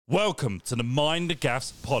Welcome to the Mind The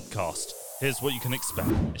Gaffes podcast. Here's what you can expect.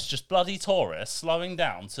 It's just bloody tourists slowing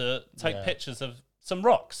down to take pictures of some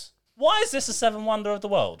rocks. Why is this a seven wonder of the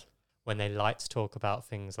world? When they like to talk about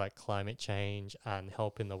things like climate change and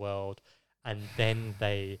helping the world, and then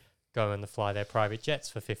they go and fly their private jets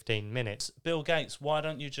for 15 minutes. Bill Gates, why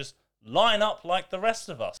don't you just line up like the rest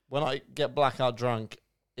of us? When I get blackout drunk,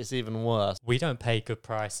 it's even worse. We don't pay good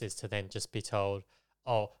prices to then just be told,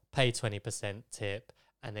 oh, pay 20% tip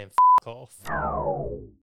and then off.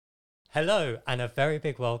 Hello, and a very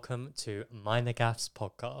big welcome to Mind The Gaffes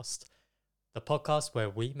podcast, the podcast where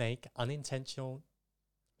we make unintentional...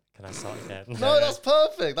 Can I start again? No, that's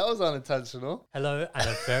perfect. That was unintentional. Hello, and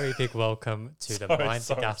a very big welcome to the Mind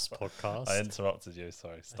The Gaffes podcast. I interrupted you.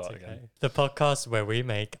 Sorry, start again. The podcast where we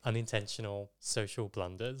make unintentional social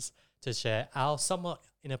blunders to share our somewhat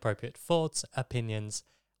inappropriate thoughts, opinions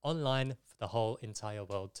online for the whole entire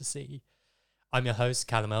world to see. I'm your host,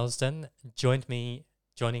 Callum. I'm just going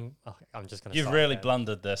to You've really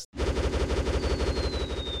blundered this.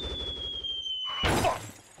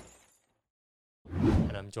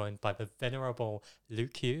 And I'm joined by the venerable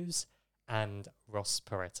Luke Hughes and Ross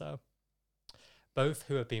Pareto, both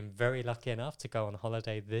who have been very lucky enough to go on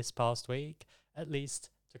holiday this past week, at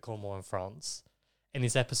least to Cornwall in France. In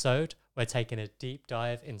this episode, we're taking a deep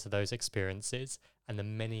dive into those experiences and the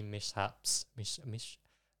many mishaps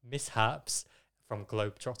from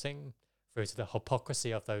globetrotting through to the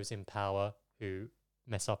hypocrisy of those in power who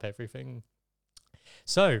mess up everything.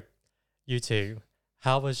 So, you two,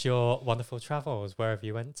 how was your wonderful travels? Where have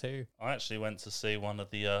you went to? I actually went to see one of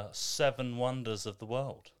the seven wonders of the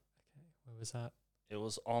world. Okay, where was that? It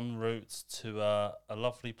was en route to a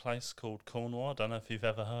lovely place called Cornwall. I don't know if you've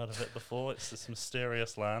ever heard of it before. It's this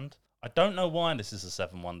mysterious land. I don't know why this is a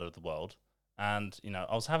seven wonder of the world. And, you know,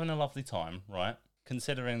 I was having a lovely time, right?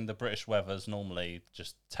 Considering the British weather's normally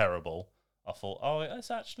just terrible, I thought, oh,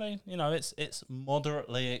 it's actually, you know, it's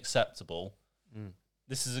moderately acceptable.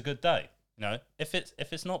 This is a good day. You know, if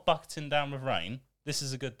it's not bucketing down with rain, this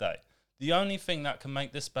is a good day. The only thing that can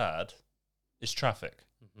make this bad is traffic.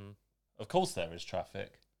 Mm-hmm. Of course there is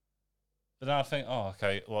traffic. But then I think, oh,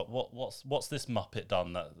 okay, what's this muppet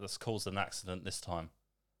done that's caused an accident this time?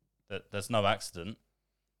 There's no accident.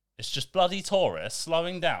 It's just bloody tourists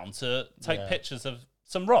slowing down to take pictures of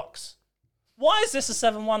some rocks. Why is this a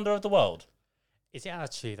seven wonder of the world? Is it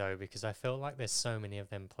actually, though? Because I feel like there's so many of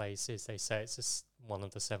them places. They say it's just one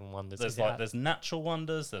of the seven wonders. There's natural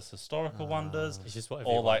wonders, there's historical wonders, it's just whatever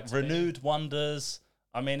or like renewed wonders.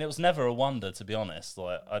 I mean, it was never a wonder, to be honest.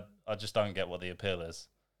 Like, I just don't get what the appeal is.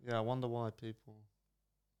 Yeah, I wonder why people...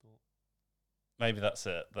 Maybe that's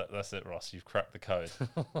it. That's it, Ross. You've cracked the code.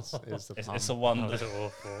 It's a Oh, wonder. that's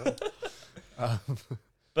awful.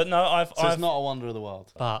 But no, I've it's not a wonder of the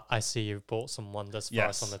world. But I see you've brought some wonders for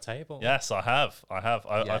us on the table. Yes, I have.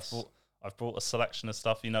 Yes. I've brought a selection of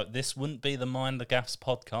stuff. You know, this wouldn't be the Mind The Gaffes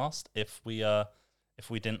podcast if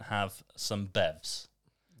we didn't have some bevs.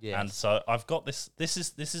 Yes. And so I've got this. This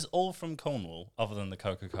is all from Cornwall, other than the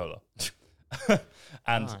Coca-Cola.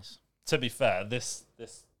 And nice. to be fair, this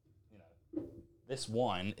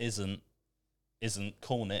wine isn't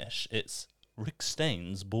Cornish. It's Rick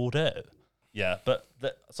Stein's Bordeaux. Yeah, but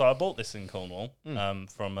so I bought this in Cornwall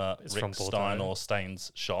from Rick Stein or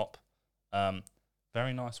Stain's shop.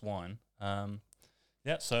 Very nice wine.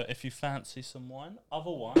 Yeah, so if you fancy some wine,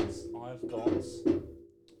 otherwise I've got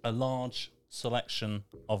a large selection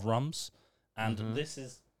of rums, and this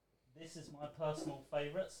is my personal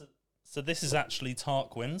favourite. So this is actually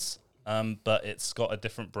Tarquin's, but it's got a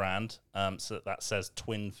different brand. So that says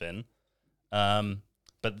Twin Fin.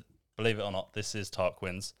 But believe it or not, this is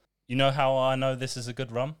Tarquin's. You know how I know this is a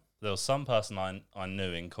good rum? There was some person I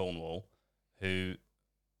knew in Cornwall who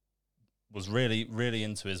was really, really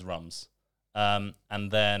into his rums. And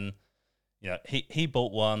then, you know, he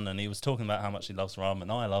bought one and he was talking about how much he loves rum, and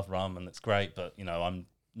I love rum and it's great, but, you know, I'm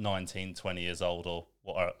 19, 20 years old or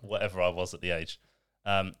whatever I was at the age.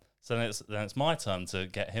 So then it's my turn to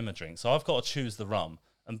get him a drink. So I've got to choose the rum.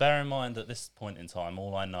 And bear in mind, at this point in time,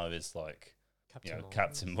 all I know is like,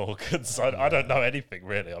 Captain Morgan's. I don't know anything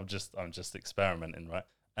really. I'm just experimenting, right?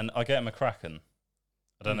 And I get him a Kraken.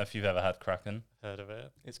 I don't know if you've ever had Kraken. Heard of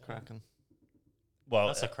it? It's Kraken. Well,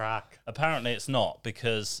 That's a crack. Apparently it's not,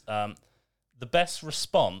 because the best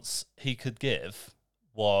response he could give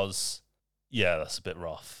was, yeah, that's a bit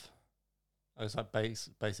rough. Oh, it's like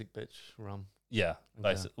basic bitch rum. Yeah,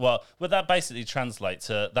 Okay. Well, would that basically translate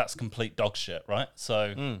to that's complete dog shit, right?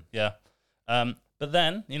 So, yeah. But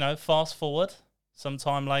then, you know, fast forward some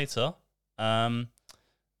time later,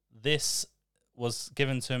 this was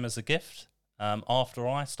given to him as a gift after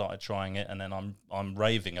I started trying it, and then I'm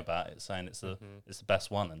raving about it, saying it's the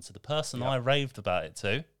best one. And to the person I raved about it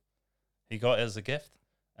to, he got it as a gift,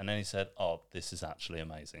 and then he said, "Oh, this is actually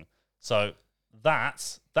amazing." So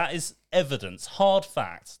that is evidence, hard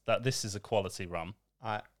fact, that this is a quality rum.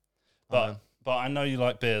 But I know you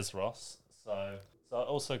like beers, Ross. So I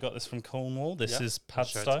also got this from Cornwall. This is Show it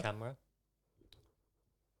to Padstow. camera.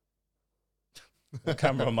 What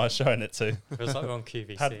camera am I showing it to? Feels like we're on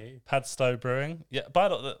QVC. Padstow Brewing. Yeah,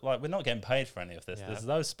 but like we're not getting paid for any of this. Yeah. There's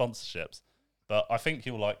no sponsorships. But I think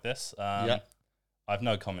you'll like this. I have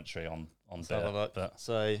no commentary on beer. But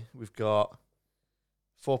so we've got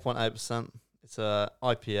 4.8%. It's a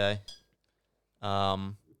IPA.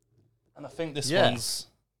 And I think this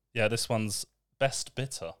one's best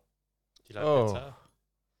bitter. Do you like bitter?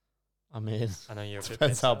 I mean, I know you're a bit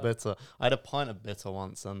depends bitter. how bitter. I had a pint of bitter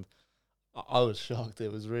once, and I was shocked.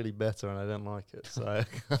 It was really bitter, and I didn't like it. So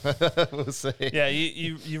we'll see. Yeah,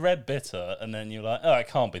 you read bitter, and then you're like, oh, it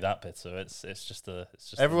can't be that bitter. It's just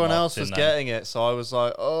Everyone else was name. getting it, so I was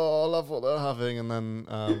like, oh, I love what they're having, and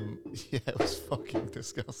then it was fucking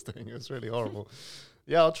disgusting. It was really horrible.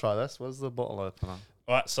 Yeah, I'll try this. Where's the bottle opener?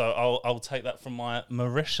 All right, so I'll take that from my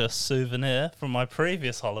Mauritius souvenir from my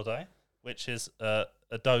previous holiday, which is a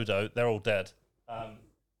dodo. They're all dead. But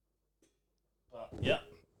yeah.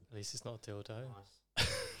 At least it's not a dildo.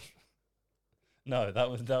 No, that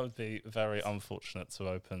would be very unfortunate to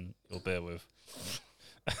open your beer with.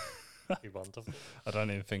 That'd be wonderful. I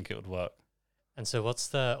don't even think it would work. And so what's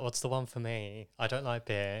the one for me? I don't like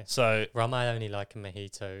beer. So Rum, I only like a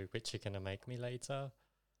mojito, which you're gonna make me later.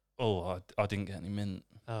 I didn't get any mint.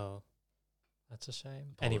 Oh, that's a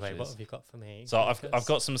shame. Anyway, what Apologies. have you got for me? So I've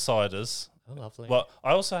got some ciders. Oh, lovely. Well,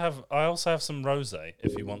 I also have some rosé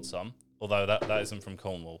if you want some. Although that isn't from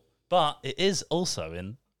Cornwall, but it is also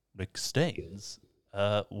in Rick Staines'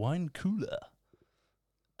 wine cooler.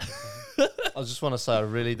 I just want to say I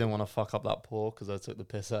really didn't want to fuck up that pour because I took the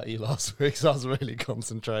piss out of you last week, so I was really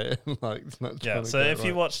concentrating. So if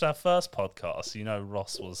you watched our first podcast, you know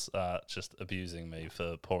Ross was just abusing me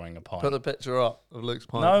for pouring a pint. Put the picture up of Luke's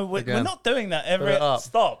pint. No, we're not doing that every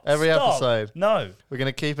stop. Every episode. No, we're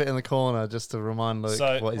gonna keep it in the corner just to remind Luke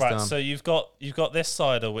what he's done. So you've got this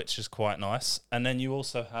cider, which is quite nice, and then you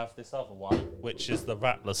also have this other one, which is the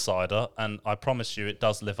Rattler cider, and I promise you, it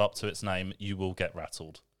does live up to its name. You will get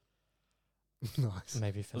rattled. Nice.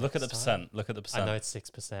 Maybe for Look at the next time. percent. Look at the percent. I know it's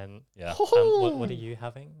 6%. Yeah. What are you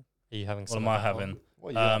having? Are you having? What am I having? What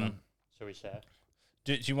are you having? Shall we share?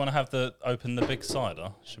 Do you want to have open the big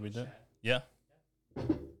cider? Should we do it? Yeah.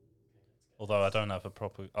 Although I don't have a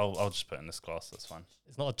proper. I'll just put it in this glass. That's fine.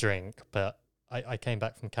 It's not a drink, but I came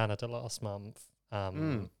back from Canada last month,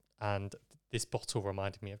 and this bottle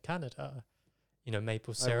reminded me of Canada. You know,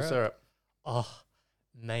 maple syrup. Oh,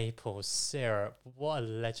 maple syrup! What a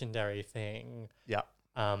legendary thing. Yeah.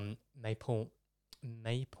 Maple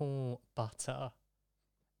butter.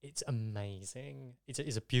 It's amazing.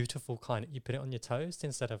 It's a beautiful kind. You put it on your toast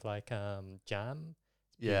instead of like jam.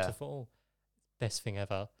 It's beautiful. Best thing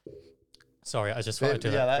ever. Sorry, I just wanted to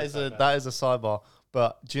do that is a sidebar.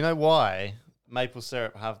 But do you know why maple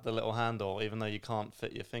syrup have the little handle, even though you can't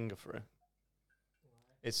fit your finger through?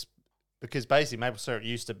 It's because basically maple syrup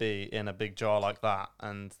used to be in a big jar like that,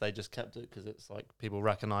 and they just kept it because it's like people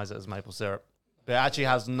recognize it as maple syrup. But it actually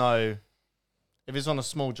has no. If it's on a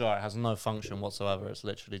small jar, it has no function whatsoever. It's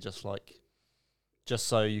literally just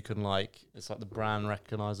so you can it's like the brand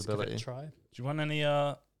recognizability. Try. Do you want any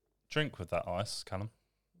drink with that ice, Callum?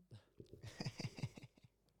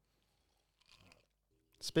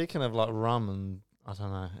 Speaking of rum and I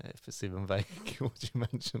don't know if it's even vague what you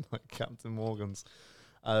mentioned, like Captain Morgan's.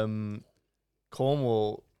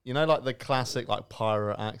 Cornwall, you know, the classic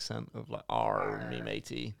pirate accent of "Arr, me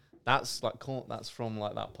matey." That's that's from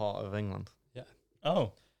that part of England. Yeah.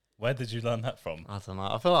 Oh, where did you learn that from? I don't know.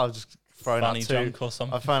 I feel like I've just thrown out junk or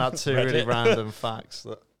something. I found out two really random facts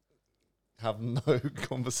that have no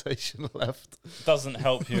conversation left. Doesn't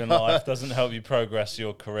help you in life. Doesn't help you progress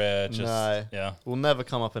your career. Just no. Yeah. Will never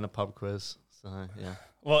come up in a pub quiz. So yeah.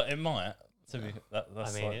 Well, it might.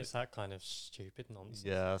 That's it's that kind of stupid nonsense.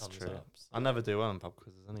 Yeah, that's true. Up, so. I never do well in pub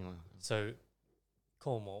quizzes anyway. So,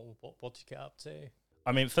 Cornwall, what did you get up to?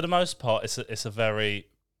 I mean, for the most part, it's a very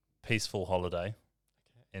peaceful holiday. Okay.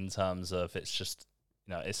 In terms of it's just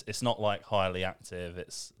it's not highly active.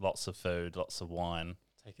 It's lots of food, lots of wine.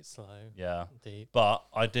 Take it slow. Yeah. Deep. But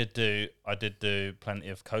I did do plenty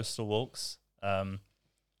of coastal walks.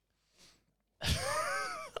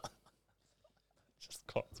 Just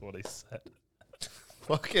clocked what he said.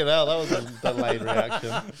 Fucking hell, that was a delayed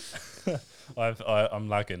reaction. I'm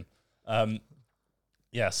lagging.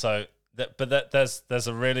 Yeah, so there's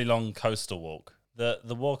a really long coastal walk.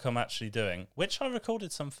 The walk I'm actually doing, which I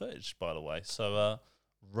recorded some footage, by the way. So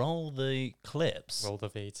roll the clips. Roll the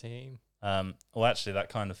VT. Well, actually, that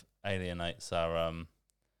kind of alienates our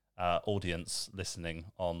audience listening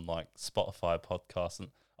on like Spotify podcasts, and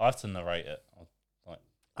I have to narrate it.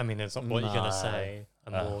 I mean, it's not what you're gonna say.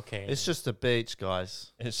 I'm walking. It's just a beach,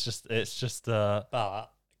 guys. It's just. But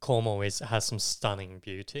Cornwall has some stunning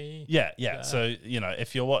beauty. Yeah. So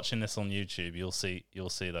if you're watching this on YouTube, you'll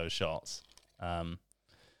see those shots.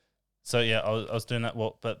 So yeah, I was doing that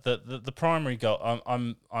walk, but the primary goal,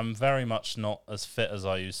 I'm very much not as fit as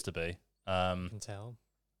I used to be. I can tell.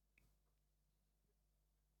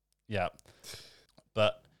 Yeah,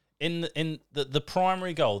 but in the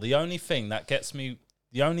primary goal, the only thing that gets me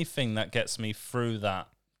through that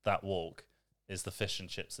walk is the fish and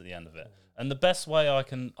chips at the end of it. And the best way I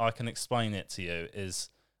can explain it to you is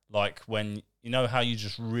like when you know how you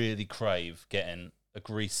just really crave getting a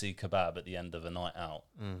greasy kebab at the end of a night out,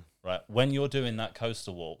 right? When you're doing that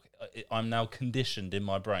coastal walk, I'm now conditioned in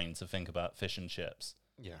my brain to think about fish and chips.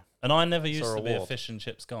 Yeah. And I never used to be a fish and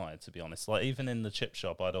chips guy, to be honest. Like even in the chip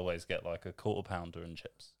shop, I'd always get like a quarter pounder and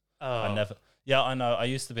chips. Oh. I know. I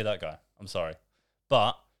used to be that guy. I'm sorry.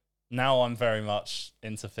 But now I'm very much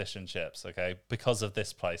into fish and chips, okay? Because of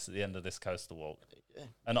this place at the end of this coastal walk. Yeah.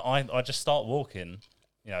 And I just start walking,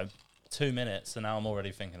 2 minutes, and now I'm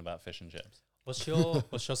already thinking about fish and chips. What's your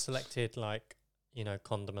selected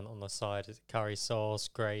condiment on the side? Is it curry sauce,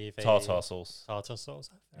 gravy, tartar sauce? Tartar sauce.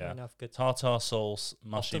 Fair enough. Good. Tartar sauce,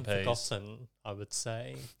 mushy Often peas. forgotten, I would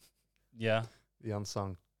say. Yeah. The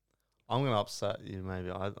unsung. I'm gonna upset you.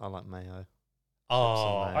 Maybe I like mayo.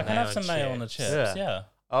 Oh, I can have some mayo on the chips. Yeah.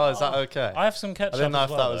 Oh, is that okay? I have some ketchup. I didn't know if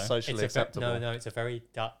that was though. socially acceptable. No, it's a very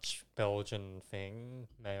Dutch Belgian thing.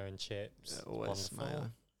 Mayo and chips. Yeah, always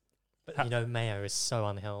mayo. But mayo is so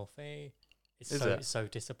unhealthy. It's so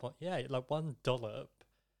disappointing. Yeah, like one dollop,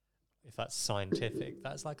 if that's scientific,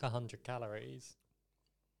 that's like 100 calories.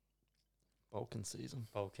 Balkan season,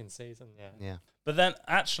 yeah. Yeah. But then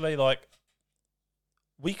actually, like,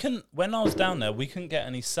 when I was down there, we couldn't get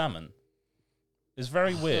any salmon. It's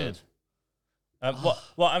very weird. Well,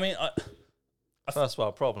 I mean, first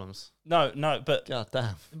world problems. No, but God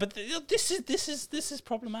damn. But this is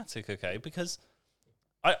problematic, okay? Because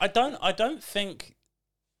I don't think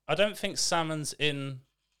salmon's in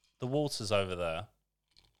the waters over there.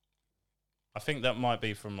 I think that might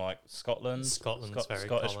be from like Scotland. Scotland's very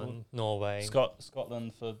common. Norway.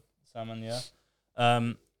 Scotland for salmon, yeah.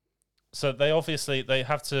 So they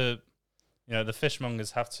have to, the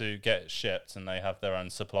fishmongers have to get it shipped, and they have their own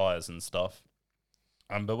suppliers and stuff.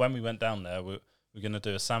 But when we went down there, we're going to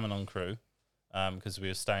do a salmon on crew, because we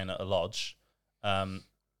were staying at a lodge. So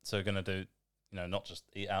we're going to do, not just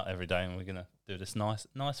eat out every day, and we're going to do this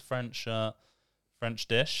nice French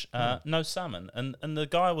dish. No salmon, and the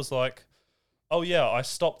guy was like, "Oh yeah, I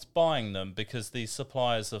stopped buying them because these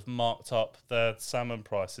suppliers have marked up their salmon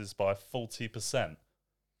prices by 40%.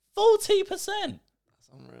 40%. That's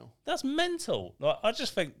unreal. That's mental. Like, I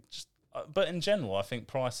just think, but in general, I think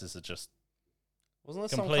prices are just. Wasn't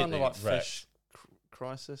there some kind of like fish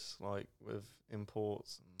crisis, like with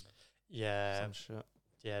imports and some shit?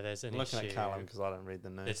 Yeah, there's an I'm looking issue. at Callum because I don't read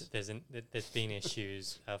the news. There's been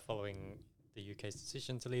issues following the UK's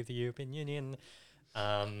decision to leave the European Union,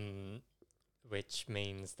 which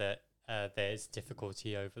means that there's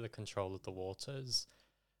difficulty over the control of the waters.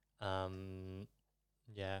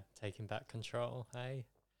 Taking back control, hey?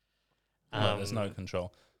 No, there's no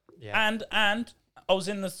control. Yeah. And I was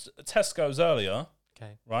in the Tesco's earlier.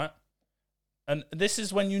 Okay. Right? And this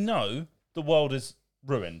is when the world is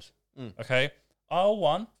ruined. Okay? Aisle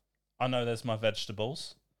 1, I know there's my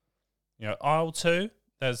vegetables. Aisle 2,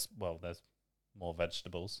 there's more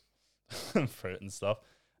vegetables and fruit and stuff.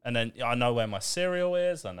 And then I know where my cereal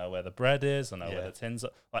is, I know where the bread is, I know where the tins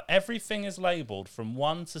are. Like everything is labelled from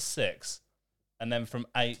 1 to 6 and then from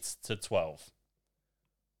 8 to 12.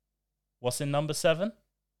 What's in number 7?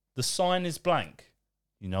 The sign is blank.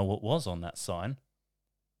 You know what was on that sign?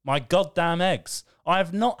 My goddamn eggs. I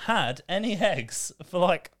have not had any eggs for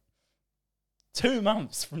like 2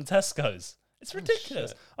 months from Tesco's. It's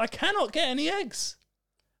ridiculous. I cannot get any eggs.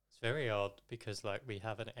 It's very odd because like we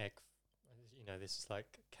have an egg, this is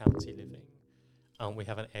like county living. We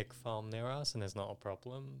have an egg farm near us and there's not a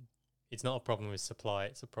problem. It's not a problem with supply,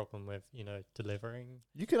 it's a problem with, delivering.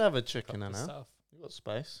 You could have a chicken in there. Stuff. You've got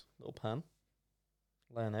space, little pan,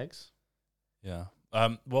 laying eggs. Yeah.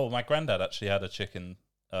 Well, my granddad actually had a chicken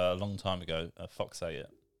a long time ago. A fox ate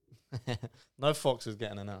it. No fox is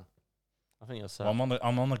getting in there. I think you're safe. Well,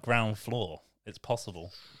 I'm on the ground floor. It's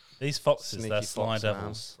possible. These foxes, Sneaky they're sly fox man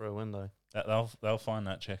devils. through a window. They'll find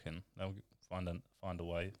that chicken. They'll find a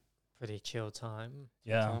way. Pretty chill time.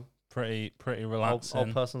 Yeah, Time. pretty relaxing.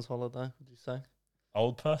 Old person's holiday, would you say?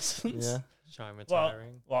 Old persons. Yeah. Trying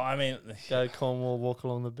retiring. Well, I mean, Go Cornwall, walk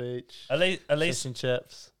along the beach. at least Fish and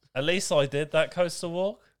chips. At least I did that coastal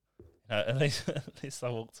walk. At least I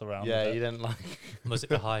walked around. Yeah, a bit. you didn't like. Was it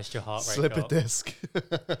the highest your heart rate Slip a got? disc.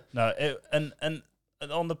 No, and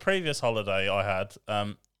on the previous holiday I had,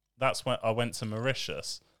 that's when I went to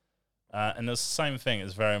Mauritius, and it's the same thing.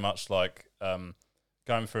 It's very much like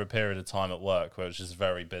going through a period of time at work where it was just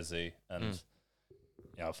very busy, and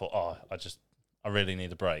I thought, I really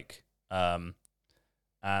need a break.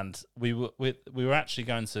 And we were actually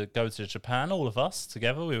going to go to Japan, all of us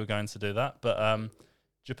together. We were going to do that, but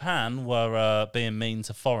Japan were being mean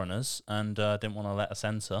to foreigners and didn't want to let us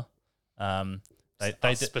enter. They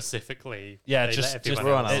did specifically. Yeah, they just let everyone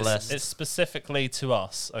we're on else a in. list. it's specifically to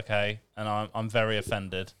us, okay, and I'm very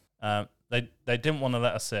offended. They didn't want to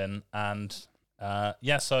let us in, and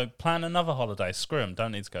so plan another holiday. Screw them,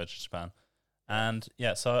 don't need to go to Japan. And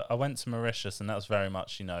so I went to Mauritius, and that was very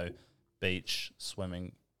much beach,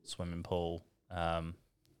 swimming pool,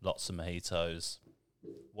 lots of mojitos,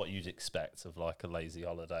 what you'd expect of like a lazy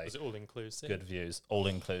holiday. Was it all inclusive? Good views, all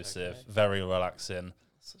inclusive, Okay. very relaxing.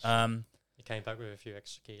 You came back with a few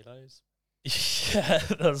extra kilos. Yeah,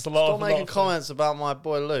 there's a lot Stop of making lot of- comments about my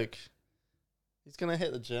boy Luke. He's gonna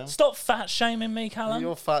hit the gym. Stop fat shaming me, Callum.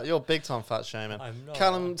 You're fat. You're big time fat shaming. I'm not.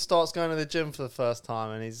 Callum starts going to the gym for the first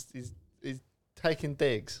time, and he's taking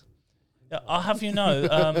digs. Yeah, I'll have you know,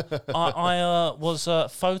 I was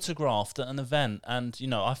photographed at an event, and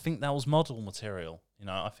I think that was model material.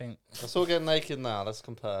 I think. Let's all get naked now. Let's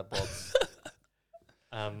compare bods.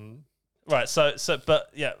 Right, but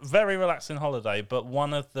yeah, very relaxing holiday. But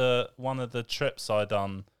one of the trips I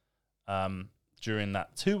done during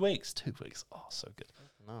that 2 weeks, oh, so good.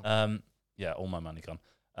 No. Yeah, all my money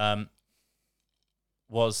gone.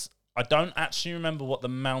 Was I don't actually remember what the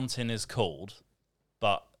mountain is called,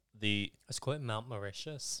 but Let's call it Mount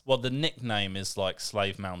Mauritius. the nickname is like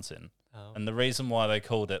Slave Mountain. Oh. And the reason why they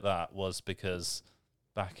called it that was because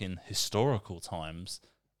back in historical times,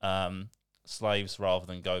 slaves, rather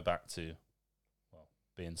than go back to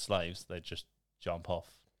being slaves, they just jump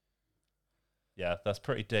off. Yeah, that's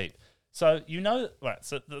pretty deep. So right?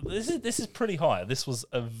 So this is pretty high. This was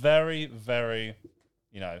a very, very,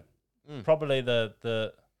 probably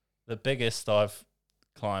the biggest I've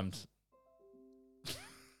climbed.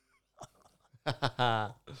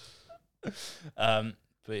 But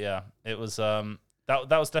yeah, it was that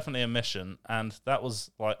was definitely a mission, and that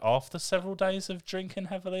was like after several days of drinking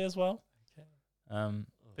heavily as well. Okay.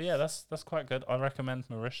 But yeah, that's quite good. I recommend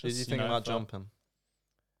Mauritius. Did you think about jumping?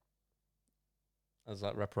 As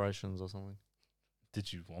like reparations or something?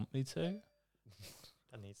 Did you want me to?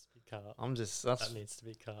 That needs to be cut. That needs to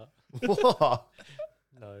be cut. What?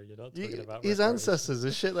 No, you're not talking about his reparations. ancestors,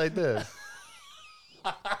 the shit they did.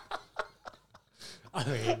 I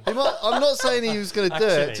mean, I'm not saying he was going to do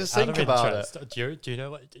it. actually, Just out think of about interest, it. Do you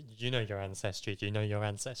know what? Do you know your ancestry? Do you know your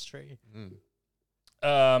ancestry?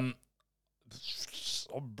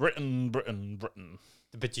 Britain.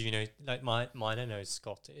 But do you know, like mine? I know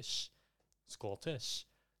Scottish.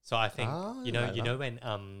 So I think you know when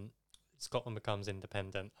Scotland becomes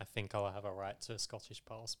independent, I think I'll have a right to a Scottish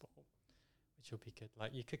passport, which will be good.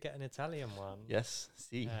 Like you could get an Italian one. Yes.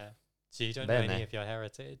 See. Yeah. So you don't know Bene. any of your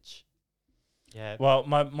heritage. Yeah. Well,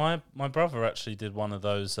 my brother actually did one of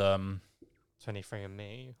those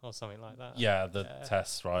 23andMe or something like that.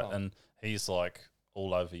 tests, right? Oh. And he's like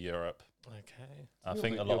all over Europe. Okay. I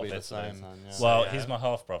think a lot of it's the Italy. same. Then, yeah. Well, yeah. he's my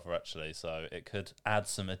half brother actually, so it could add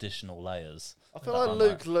some additional layers. I feel that like I'm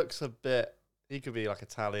Luke looks a bit. He could be like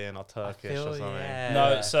Italian or Turkish or something.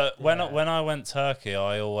 No, so when yeah. I went Turkey,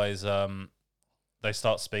 I always they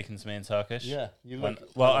start speaking to me in Turkish. Yeah, you When, look.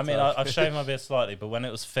 well, I mean, I've Turkish. shaved my beard slightly, but when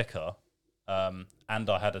it was thicker, and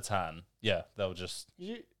I had a tan, they'll just. Do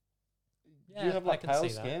you Yeah, have I like can pale see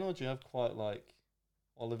that. skin, or do you have quite like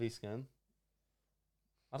olivey skin?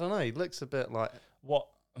 I don't know. He looks a bit like. What?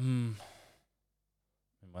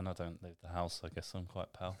 When I don't leave the house, I guess I'm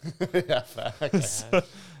quite pale. Yeah, fair. Okay. Yeah.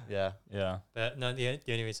 Yeah. Yeah. But no, the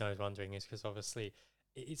only reason I was wondering is because obviously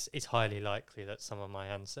it's highly likely that some of my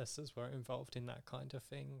ancestors were involved in that kind of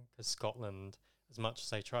thing. Because Scotland, as much as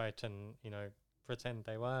they tried to, pretend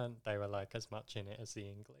they weren't, they were like as much in it as the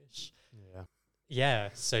English. Yeah. Yeah.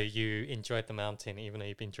 So you enjoyed the mountain, even though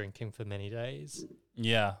you've been drinking for many days.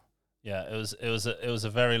 Yeah. It was a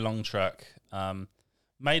very long trek.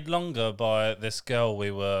 Made longer by this girl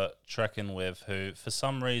we were trekking with, who for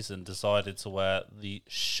some reason decided to wear the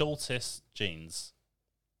shortest jeans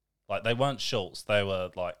Like they weren't shorts; they were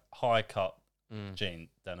like high cut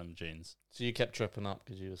denim jeans. So you kept tripping up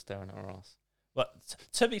because you were staring at her ass. But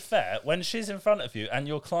to be fair, when she's in front of you and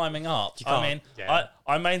you're climbing up, yeah.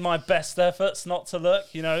 I made my best efforts not to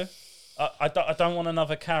look. You know, I don't want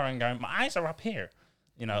another Karen going. My eyes are up here.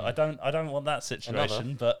 You know, I don't want that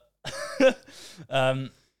situation. But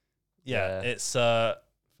it's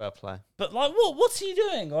fair play. But like, what's he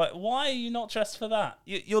doing? Like, why are you not dressed for that?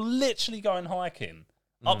 You're literally going hiking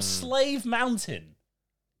up Slave Mountain,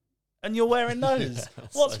 and you're wearing those.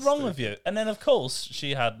 What's so wrong stupid. with you? And then, of course,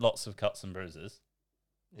 she had lots of cuts and bruises.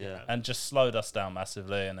 Yeah. And just slowed us down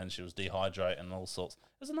massively, and then she was dehydrated and all sorts.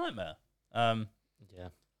 It was a nightmare. Yeah.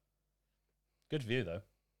 Good view though.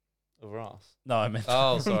 Of her ass. No, I mean.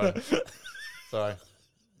 Oh, sorry. Sorry.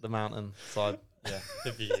 The mountain side. Yeah.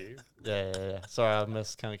 The view. Yeah. Sorry, I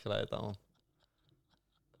miscalculated that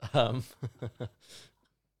one.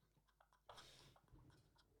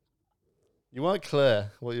 You weren't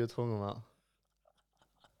clear what you were talking about.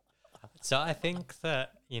 So I think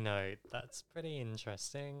that, that's pretty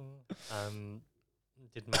interesting.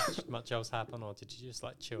 Did much else happen, or did you just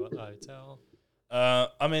like chill at the hotel?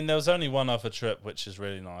 I mean, there was only one other trip, which is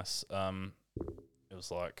really nice. It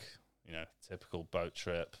was like, typical boat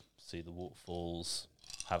trip, see the waterfalls,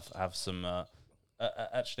 have some.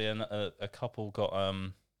 Actually, a couple got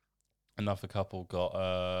another couple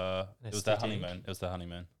got. It was their STD? honeymoon. It was their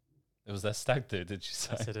honeymoon. It was their stag do. Did you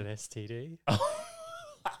say? I said an STD.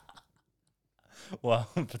 Well,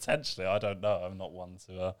 potentially. I don't know. I'm not one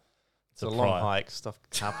to. It's a long hike. Stuff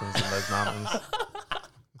happens in those mountains.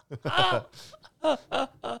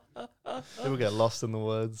 People get lost in the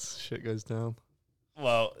woods. Shit goes down.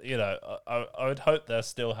 Well, I would hope they're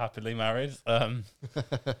still happily married.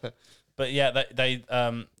 But yeah, they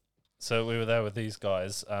so we were there with these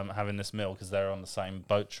guys having this meal because they're on the same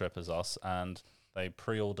boat trip as us, and they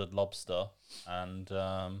pre-ordered lobster, and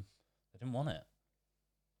they didn't want it.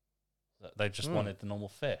 They just wanted the normal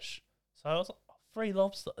fish. So I was like, free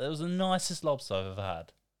lobster. It was the nicest lobster I've ever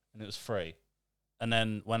had, and it was free. And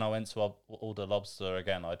then when I went to order lobster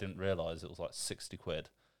again, I didn't realise it was like 60 quid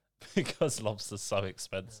because lobster's so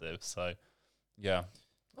expensive. So, yeah.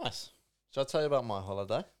 Nice. Shall I tell you about my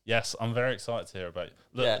holiday? Yes, I'm very excited to hear about it.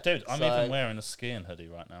 Look, dude, I'm even wearing a skiing hoodie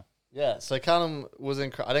right now. Yeah, so Callum was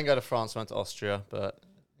in... I didn't go to France, I went to Austria, but,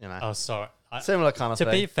 Oh, sorry. similar kind of To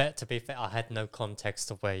thing. be fair, I had no context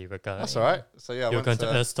of where you were going. That's all right. So, yeah, You were going to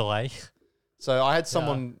Österleigh. So I had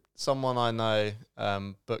someone I know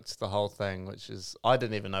booked the whole thing, which is... I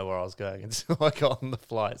didn't even know where I was going until I got on the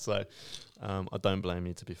flight, so I don't blame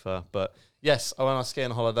you, to be fair. But, yes, I went on a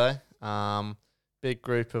skiing holiday. Big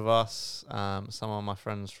group of us. Some of my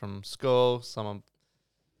friends from school, some of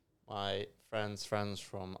my friends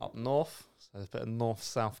from up north. So there's a bit of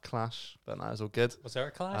north-south clash, but no, it was all good. Was there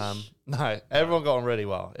a clash? No, everyone got on really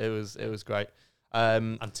well. It was great.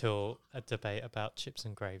 Until a debate about chips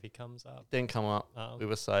and gravy comes up. Didn't come up. Oh. We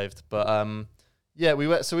were saved, but yeah, we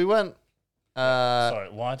went. So we went.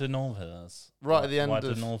 Sorry, why do Northerners? Right at the end Why of.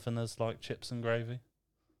 do Northerners like chips and gravy?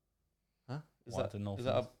 Huh? Is Why that do a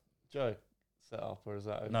Northerners? joke set up, or is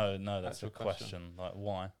that a No, that's a actual question. Like,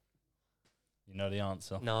 why? You know the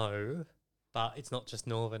answer. No, but it's not just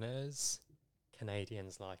Northerners.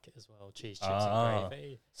 Canadians like it as well. Cheese, chips, and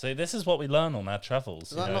gravy. See, this is what we learn on our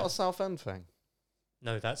travels. Is that not a South End thing?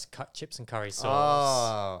 No, that's chips and curry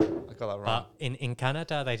sauce. Oh, I got that wrong. But in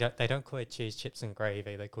Canada, they don't call it cheese, chips, and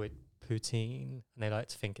gravy. They call it poutine, and they like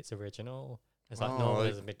to think it's original. It's like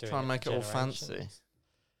Northerners have been doing trying to make it all generations. fancy.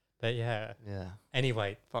 But yeah. Yeah.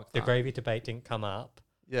 Anyway, Fuck the that. gravy debate didn't come up,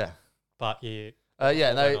 Yeah. but you.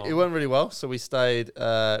 Yeah, no, went it on. went really well. So we stayed,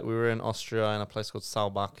 we were in Austria in a place called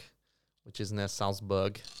Saalbach, which is near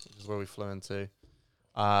Salzburg, which is where we flew into.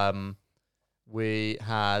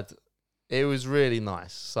 It was really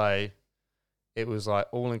nice. So it was like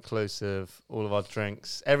all inclusive, all of our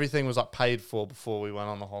drinks, everything was like paid for before we went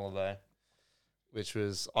on the holiday, which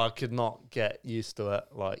was, I could not get used to it.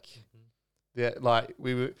 Like,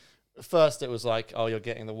 we were, first it was like, oh, you're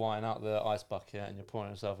getting the wine out of the ice bucket and you're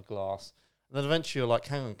pouring yourself a glass. And then eventually you're like,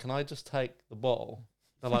 hang on, can I just take the bottle?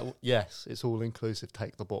 They're like, yes, it's all inclusive,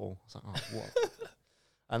 take the bottle. I was like, oh, what?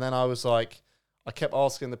 And then I was like, I kept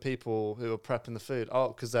asking the people who were prepping the food,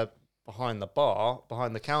 because they're behind the bar,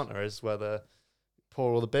 behind the counter is where they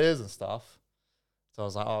pour all the beers and stuff. So I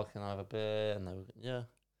was like, oh, can I have a beer? And they were, yeah.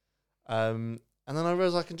 And then I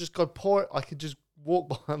realized I can just go pour it. I could just walk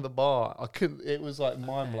behind the bar. I couldn't, it was like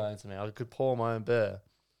mind blowing to me. I could pour my own beer.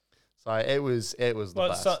 So it was the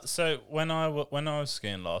best. So when I was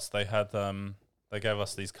skiing last, they had they gave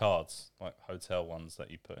us these cards, like hotel ones that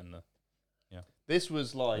you put in the This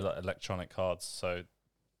was like electronic cards. So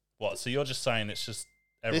What? So you're just saying it's just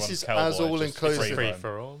This everyone's is cowboy, as all just inclusive. Free roam?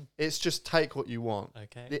 for all. It's just take what you want.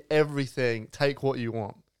 Okay. Everything, take what you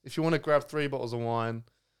want. If you want to grab 3 bottles of wine,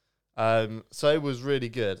 so it was really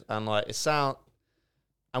good. And like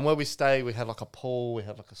and where we stayed, we had like a pool, we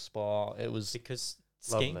had like a spa. It was Because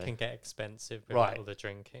skiing lovely. can get expensive with Right. all the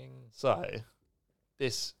drinking. So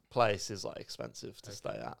this place is like expensive to stay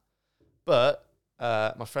at. But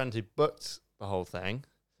my friend who booked the whole thing,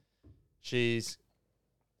 she's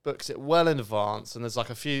books it well in advance, and there's like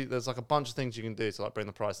a bunch of things you can do to like bring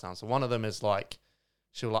the price down. So one of them is like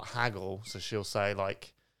she'll like haggle. So she'll say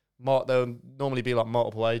like there'll normally be like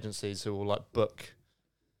multiple agencies who will like book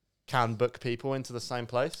people into the same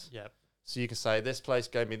place. Yep. So you can say, this place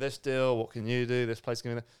gave me this deal, what can you do? This place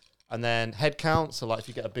gave me that. And then head count, so like if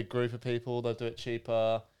you get a big group of people, they'll do it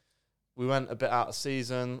cheaper. We went a bit out of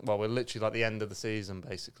season. Well, we're literally like the end of the season,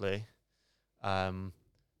 basically. And,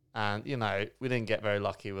 you know, we didn't get very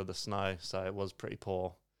lucky with the snow, so it was pretty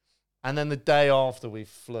poor. And then the day after we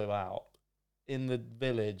flew out, in the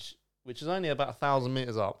village, which is only about 1,000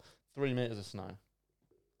 metres up, 3 metres of snow.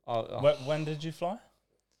 When did you fly?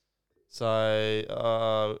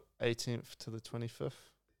 So 18th to the 25th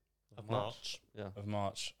Of March. Yeah. Of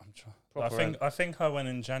March. I'm trying. Proper I think I went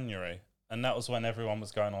in January, and that was when everyone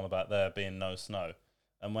was going on about there being no snow.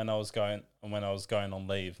 And when I was going on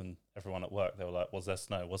leave, and everyone at work, they were like, "Was there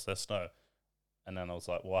snow? Was there snow?" And then I was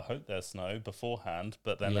like, "Well, I hope there's snow beforehand."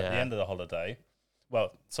 But then at the end of the holiday,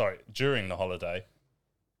 during the holiday,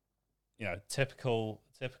 you know, typical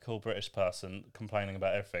British person complaining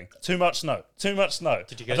about everything. Too much snow. Too much snow.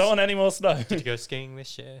 Did you go I don't want any more snow. Did you go skiing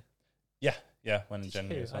this year? Yeah, went in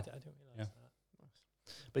January. I didn't realise Yeah. that.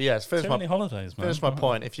 But yeah, it's Too many holidays, man. finish my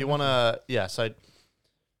point. If you want to, so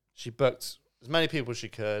she booked as many people as she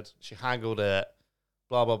could. She haggled it,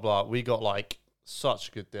 blah, blah, blah. We got like such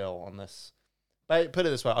a good deal on this. Put it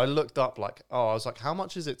this way. I looked up I was like, how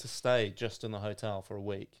much is it to stay just in the hotel for a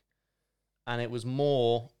week? And it was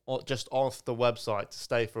more just off the website to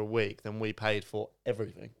stay for a week than we paid for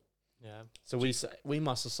everything. Yeah. So we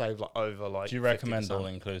must have saved like over like. Do you recommend 50%. all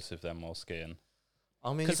inclusive then while skiing?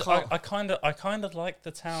 I mean, Because I kind of like the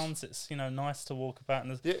towns. It's, you know, nice to walk about,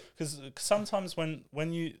 and because sometimes when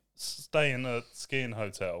you stay in a skiing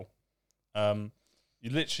hotel, you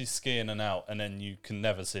literally ski in and out, and then you can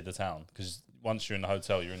never see the town, because once you're in the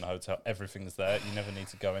hotel, you're in the hotel. Everything's there. You never need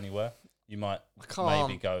to go anywhere. You might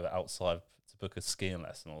maybe go outside to book a skiing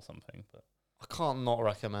lesson or something, but I can't not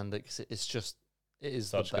recommend it because it is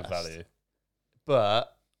such the good best. value.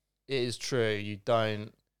 But it is true, you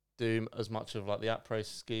don't do as much of like the après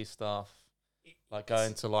ski stuff, like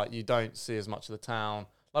going to like, you don't see as much of the town.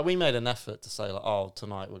 Like we made an effort to say like, oh,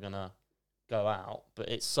 tonight we're gonna go out, but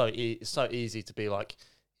it's so easy to be like,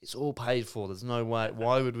 it's all paid for. There's no way.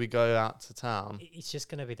 Why would we go out to town? It's just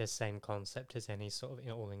going to be the same concept as any sort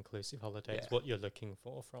of all-inclusive holiday. It's Yeah. what you're looking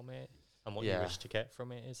for from it and what you wish to get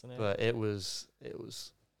from it, isn't it? But it was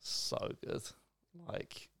so good.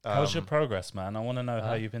 Like, How's your progress, man? I want to know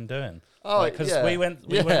how you've been doing. Oh, Because we went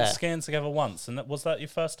skiing together once, and was that your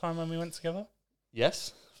first time when we went together?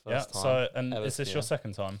 Yes. First time So, and ever is this your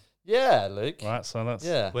second time? Yeah, Luke. Right. So that's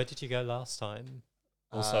Where did you go last time?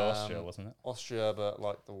 also Austria, wasn't it? Austria, but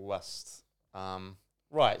like the west.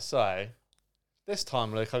 Right, so this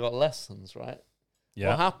time, Luke, I got lessons, right? Yeah.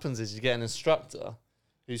 What happens is you get an instructor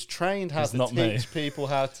who's trained how Who's to not me. teach people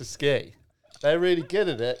how to ski. They're really good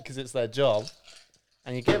at it because it's their job.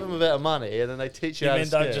 And you give them a bit of money and then they teach you You how mean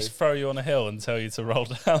to ski. don't just throw you on a hill and tell you to roll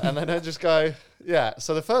down? And then they just go, yeah.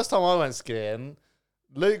 So the first time I went skiing,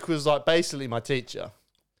 Luke was like basically my teacher.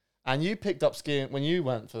 And you picked up skiing, when you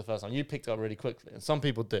went for the first time, you picked up really quickly. And some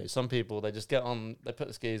people do. Some people, they just get on, they put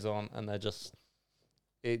the skis on and they just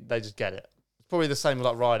get it. It's probably the same with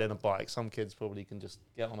like riding a bike. Some kids probably can just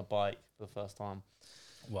get on a bike for the first time.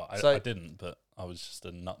 Well, So- I didn't, but I was just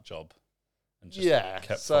a nut job. And just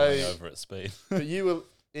kept so- falling over at speed. But you were,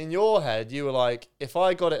 in your head, you were like, if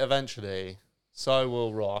I got it eventually, so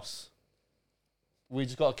will Ross. We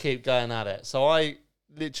just got to keep going at it. So I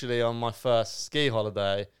literally, on my first ski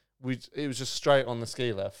holiday, it was just straight on the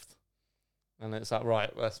ski lift. And it's like,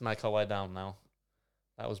 right, let's make our way down now.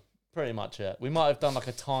 That was pretty much it. We might have done like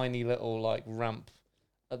a tiny little like ramp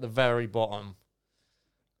at the very bottom,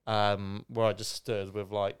 where I just stood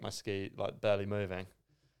with like my ski like barely moving.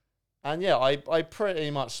 And yeah, I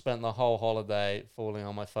pretty much spent the whole holiday falling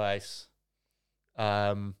on my face.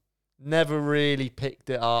 Never really picked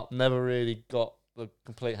it up. Never really got the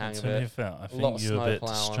complete hang of To be it. fair, I lot think of you were a snow bit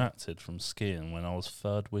plowing. distracted from skiing when I was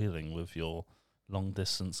third wheeling with your long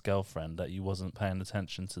distance girlfriend, that you wasn't paying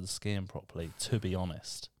attention to the skiing properly, to be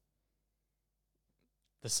honest.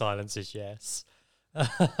 The silence is yes.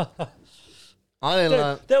 I didn't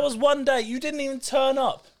learn. There was one day you didn't even turn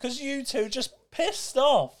up because you two just pissed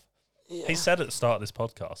off. Yeah. He said at the start of this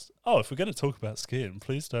podcast, "Oh, if we're going to talk about skiing,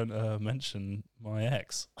 please don't mention my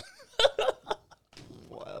ex."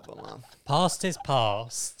 Whatever, man. Past is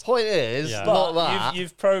past. Point is, not that.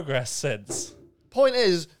 You've progressed since. Point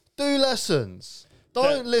is, do lessons.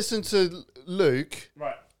 Don't listen to Luke.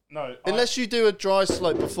 Right. No. Unless you do a dry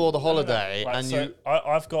slope before the holiday, Right, and so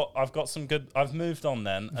I've got some good. I've moved on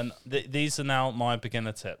then, and these are now my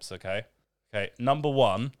beginner tips. Okay. Number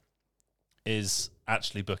one is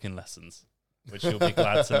actually booking lessons, which you'll be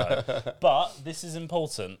glad to know. But this is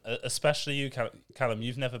important, especially you, Callum.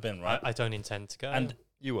 You've never been, right? I don't intend to go. And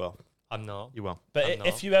you will. I'm not. You will. But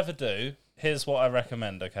if you ever do, here's what I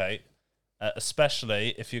recommend. Okay.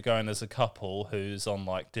 Especially if you're going as a couple who's on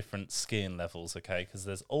like different skiing levels, okay? Because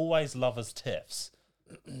there's always lovers' tiffs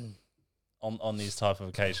on these type of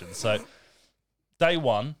occasions. So day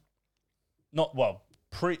one,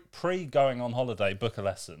 pre going on holiday, book a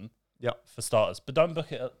lesson. Yep. For starters, but don't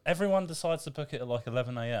book it. Everyone decides to book it at like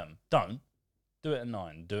 11 a.m. Don't do it at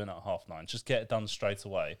 9. Do it at 9:30. Just get it done straight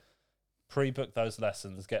away. Pre-book those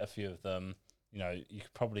lessons. Get a few of them. You know, you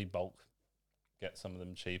could probably bulk. Get some of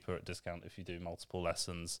them cheaper at discount if you do multiple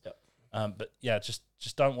lessons. Yep. But yeah, just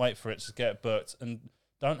don't wait for it. Just get it booked and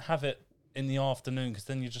don't have it in the afternoon because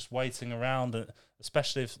then you're just waiting around. And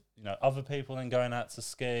especially if other people then going out to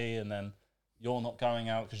ski and then you're not going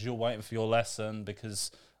out because you're waiting for your lesson because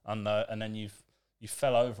and then you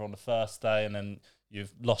fell over on the first day and then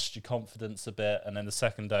you've lost your confidence a bit and then the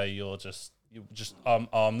second day you're just I'm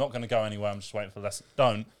not going to go anywhere. I'm just waiting for the lesson.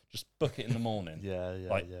 Don't. Just book it in the morning. Yeah.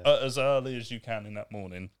 As early as you can in that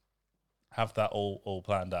morning. Have that all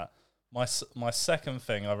planned out. My second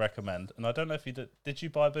thing I recommend, and I don't know if you did you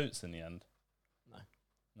buy boots in the end?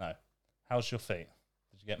 No. How's your feet?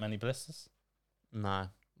 Did you get many blisters? No.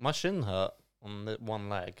 My shin hurt on the one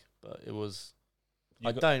leg, but it was...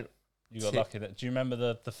 You got lucky. Do you remember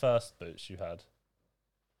the first boots you had?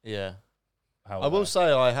 Yeah. How I will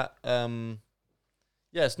say I had...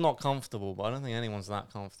 yeah, it's not comfortable, but I don't think anyone's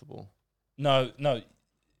that comfortable. No,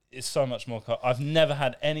 it's so much more. I've never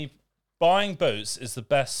had any. Buying boots is the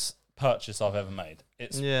best purchase I've ever made.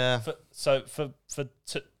 It's for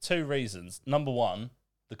two reasons. Number one,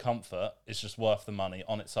 the comfort is just worth the money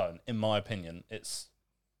on its own. In my opinion, it's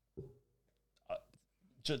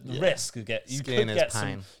the risk you get. You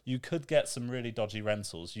could get some really dodgy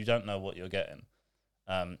rentals. You don't know what you're getting.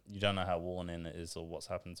 You don't know how worn in it is or what's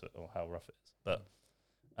happened to it or how rough it is.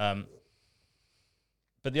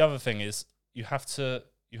 But the other thing is you have to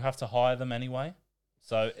hire them anyway,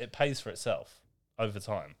 so it pays for itself over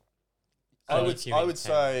time. I would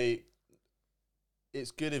say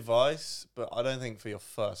it's good advice, but I don't think for your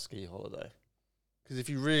first ski holiday, because if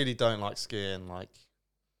you really don't like skiing,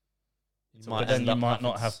 you might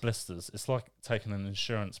not have blisters. It's like taking an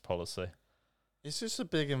insurance policy. It's just a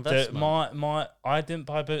big investment. I didn't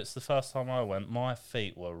buy boots the first time I went. My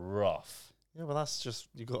feet were rough. Yeah, well, that's just,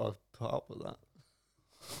 you got to put up with that.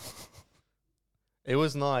 It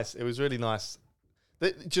was nice. It was really nice.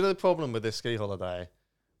 Do you know the problem with this ski holiday?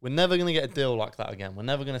 We're never going to get a deal like that again. We're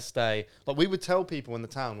never going to stay. Like, we would tell people in the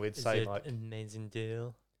town, we'd say, like... amazing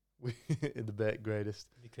deal. In the greatest.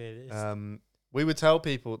 The greatest. We would tell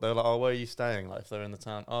people, they were like, oh, where are you staying? Like, if they're in the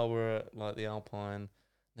town, oh, we're at, like, the Alpine.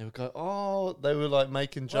 They would go, oh, they were, like,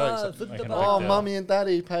 making jokes. Like, mummy and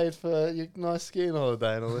daddy paid for your nice skiing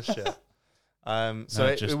holiday and all this shit.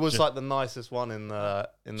 It was like the nicest one in the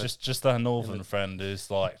just that northern friend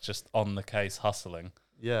who's like just on the case hustling.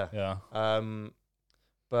 Yeah.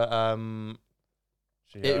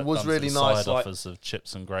 It was really nice. Side offers of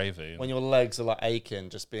chips and gravy when your legs are like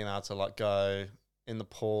aching, just being able to like go in the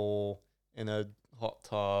pool, in a hot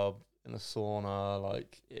tub, in a sauna.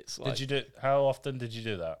 Like it's like. How often did you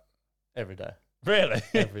do that? Every day. Really?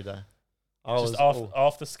 Every day.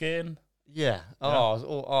 After skiing. Yeah.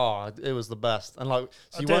 It was the best. And like,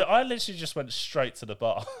 I literally just went straight to the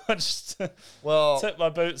bar. I just took my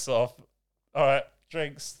boots off. All right,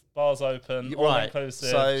 drinks, bars open, all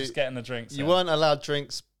inclusive. So just getting the drinks. You weren't allowed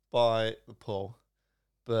drinks by the pool,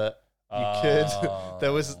 but you could.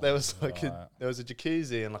 There was a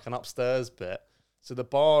jacuzzi and like an upstairs bit. So the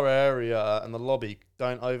bar area and the lobby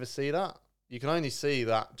don't oversee that. You can only see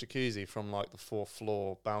that jacuzzi from like the 4th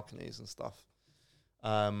floor balconies and stuff.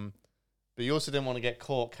 But you also didn't want to get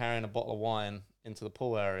caught carrying a bottle of wine into the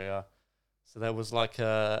pool area. So there was like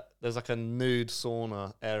a nude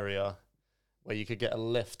sauna area where you could get a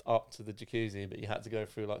lift up to the jacuzzi, but you had to go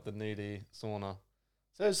through like the nudie sauna.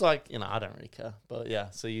 So it's like, I don't really care. But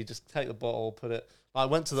yeah, so you just take the bottle, put it... I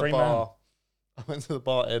went to the bar. I went to the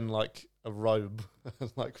bar in like a robe,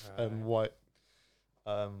 like white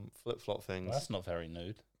flip flop things. Well, that's not very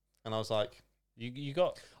nude. And I was like, You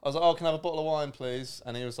got. I was like, oh, can I have a bottle of wine, please?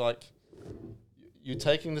 And he was like, you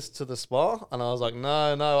taking this to the spa? And I was like,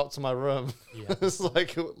 no, up to my room. Yeah. It's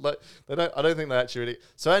like they don't. I don't think they actually really.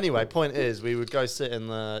 So anyway, point is, we would go sit in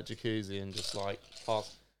the jacuzzi and just like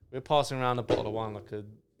pass. We were passing around a bottle of wine like a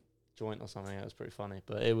joint or something. It was pretty funny,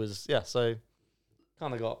 but it was So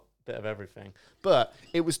kind of got a bit of everything, but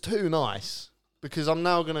it was too nice because I'm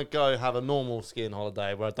now gonna go have a normal skiing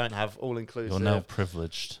holiday where I don't have all inclusive. You're now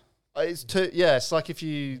privileged. It's it's like if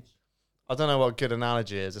you. I don't know what a good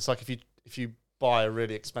analogy is. It's like if you buy a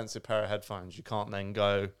really expensive pair of headphones, you can't then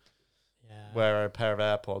go wear a pair of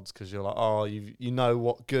AirPods because you're like, oh, you know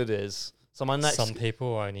what good is. So my next. Some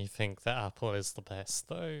people only think that Apple is the best,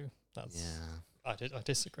 though. That's I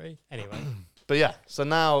disagree. Anyway, but yeah, so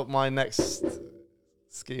now my next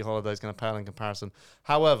ski holiday is going to pale in comparison.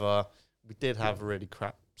 However, we did have really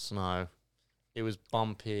crap snow. It was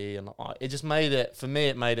bumpy, and it just made it for me.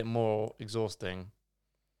 It made it more exhausting.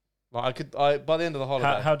 Like by the end of the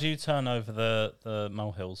holiday. How do you turn over the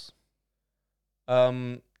molehills?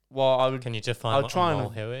 Well, I would. Can you define what a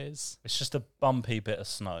molehill is? It's just a bumpy bit of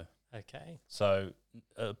snow. Okay. So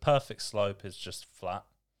a perfect slope is just flat,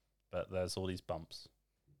 but there's all these bumps.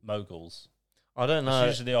 Moguls. I don't know.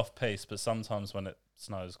 It's usually off piste, but sometimes when it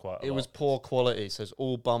snows quite a lot. It was poor quality, so it's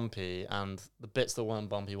all bumpy, and the bits that weren't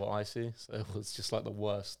bumpy were icy, so it was just like the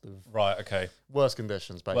worst of worst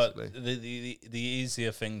conditions, basically. But the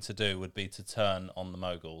easier thing to do would be to turn on the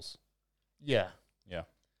moguls. Yeah.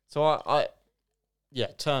 So I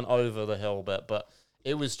turn over the hill a bit, but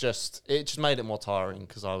it just made it more tiring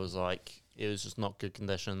because I was like, it was just not good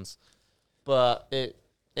conditions. But it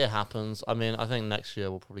happens. I mean, I think next year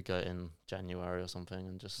we'll probably go in January or something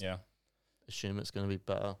and just assume it's going to be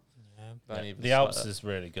better. Yeah. The Alps is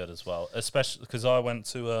really good as well, especially because I went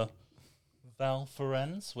to Val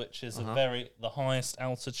Thorens, which is the highest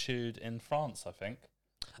altitude in France, I think.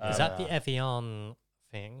 Is that the Evian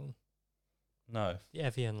thing? No. The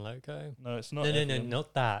Evian logo? No, it's not. No,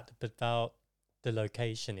 not that, but about the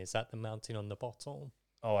location. Is that the mountain on the bottle?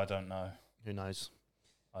 Oh, I don't know. Who knows?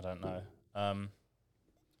 I don't know.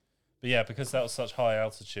 But yeah, because that was such high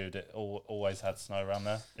altitude, it always had snow around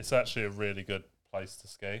there. It's actually a really good place to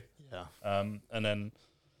ski. Yeah. And then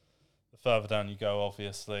the further down you go,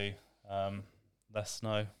 obviously, less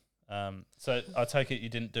snow. So I take it you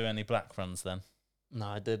didn't do any black runs then? No,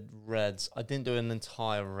 I did reds. I didn't do an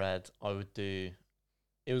entire red. I would do.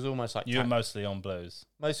 It was almost like you were mostly on blues.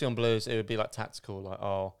 Mostly on blues. It would be like tactical. Like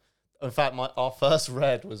in fact, our first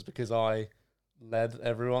red was because I led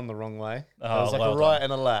everyone the wrong way. It was like a right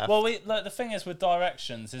and a left. Well, the thing is with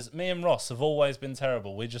directions is me and Ross have always been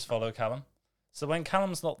terrible. We just follow Callum. So when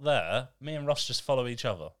Callum's not there, me and Ross just follow each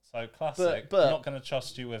other. So classic. But I'm not going to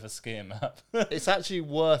trust you with a skiing map. It's actually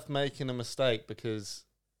worth making a mistake because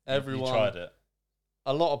everyone you tried it.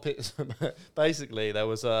 A lot of people. Basically, there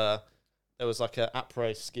was like a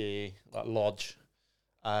après ski like lodge,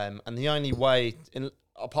 and the only way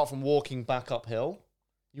apart from walking back uphill,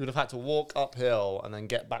 you would have had to walk uphill and then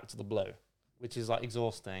get back to the blue, which is like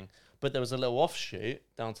exhausting. But there was a little offshoot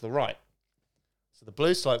down to the right. So the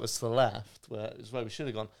blue slope was to the left, where we should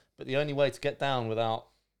have gone. But the only way to get down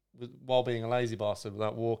while being a lazy bastard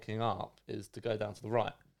without walking up is to go down to the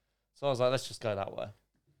right. So I was like, let's just go that way.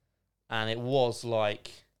 And it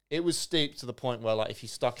was steep to the point where like if you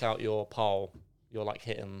stuck out your pole, you're like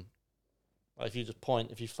hitting. Like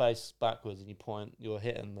if you face backwards and you point, you're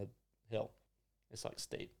hitting the hill. It's like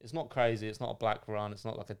steep. It's not crazy. It's not a black run. It's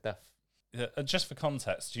not like a death. Yeah, just for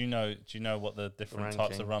context, do you know what the different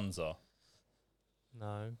types of runs are?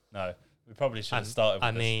 No. We probably should have started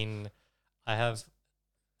with this. mean, I have,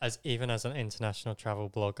 as an international travel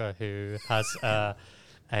blogger who has a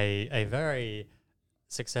very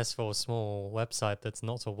successful small website that's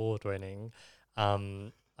not award winning.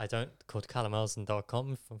 Called CallumElson.com.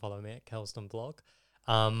 You can follow me at Kelston blog.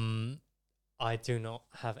 I do not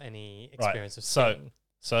have any experience of skiing.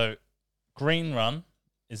 So green run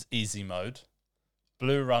is easy mode,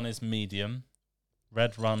 blue run is medium,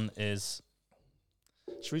 red run is.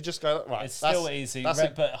 Should we just go right? It's still easy,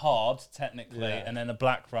 but hard technically, and then a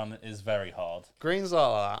black run is very hard. Green's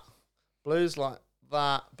like that, blue's like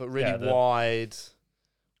that, but really wide.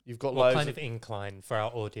 You've got what loads kind of incline for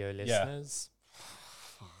our audio listeners?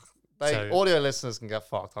 Audio listeners can get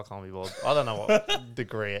fucked. I can't be bothered. I don't know what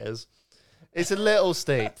degree it is. It's a little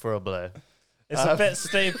steep for a blue. It's a bit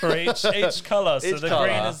steep for each colour, so the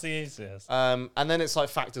green is the easiest. And then it's like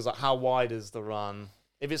factors like how wide is the run.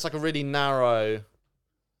 If it's like a really narrow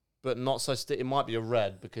but not so it might be a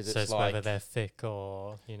red because So it's it's like whether they're thick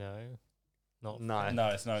or, not no. No,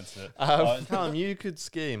 it's no incident. Callum, you could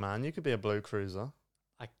ski, man. You could be a blue cruiser.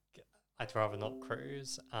 I'd rather not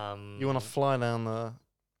cruise. You want to fly down the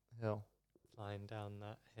hill? Flying down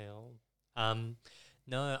that hill.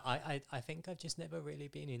 No, I think I've just never really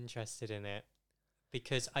been interested in it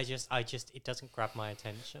because I just it doesn't grab my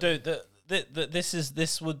attention. Dude,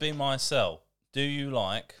 this would be my sell. Do you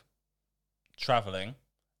like traveling,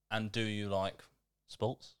 and do you like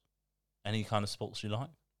sports? Any kind of sports you like?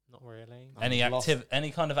 Not really.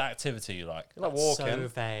 Any kind of activity you like? You like That's walking? so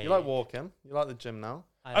vague. You like walking? You like the gym now?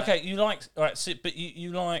 Okay, you like but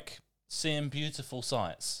you like seeing beautiful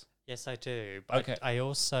sights. Yes, I do. But Okay. I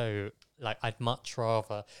also like. I'd much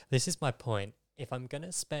rather. This is my point. If I'm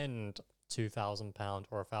gonna spend £2,000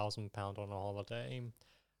 or £1,000 on a holiday,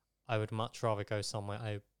 I would much rather go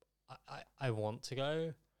somewhere I want to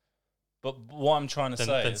go. But what I'm trying to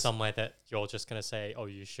say than is, somewhere that you're just gonna say, "Oh,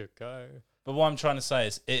 you should go." but what I'm trying to say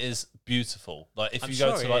is, it is beautiful. Like if I'm you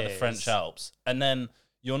go sure to it like the is. French Alps, and then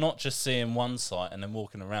you're not just seeing one site and then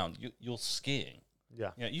walking around. You're skiing.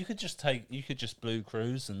 Yeah. Yeah, you could just blue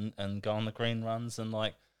cruise and go on the green runs and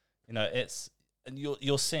it's and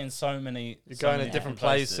you're seeing so many. You're so going many to different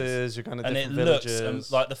places. You're going to and different it villages.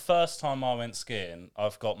 looks like the first time I went skiing,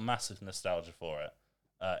 I've got massive nostalgia for it.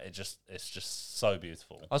 It's just so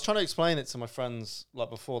beautiful. I was trying to explain it to my friends like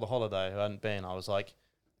before the holiday who hadn't been. I was like,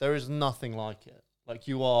 there is nothing like it. Like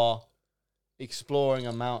you are exploring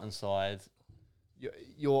a mountainside.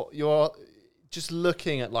 You're just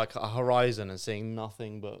looking at like a horizon and seeing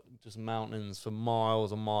nothing but just mountains for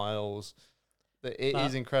miles and miles. It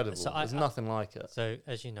is incredible. So There's nothing like it. So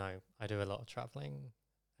as you know, I do a lot of traveling.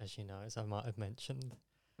 As you know, as I might have mentioned.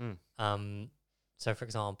 Mm. So for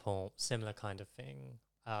example, similar kind of thing.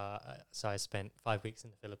 So I spent 5 weeks in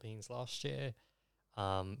the Philippines last year.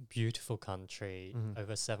 Beautiful country,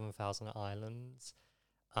 over 7,000 islands,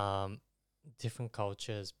 different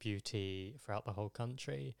cultures, beauty throughout the whole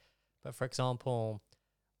country. But for example,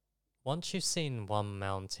 once you've seen one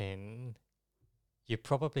mountain, you've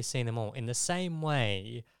probably seen them all. In the same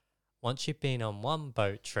way, once you've been on one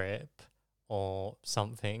boat trip or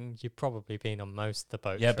something, you've probably been on most of the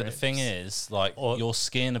boat trips. Yeah, but the thing is, like, your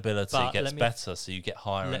skiing ability gets better, so you get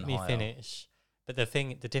higher and higher. Let me finish. But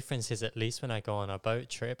the difference is, at least when I go on a boat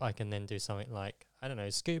trip, I can then do something like, I don't know,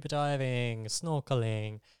 scuba diving,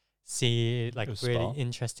 snorkeling, see like really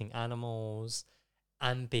interesting animals,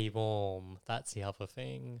 and be warm. That's the other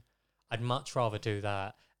thing. I'd much rather do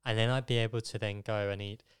that. And then I'd be able to then go and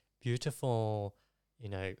eat beautiful,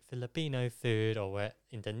 Filipino food or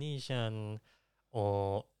Indonesian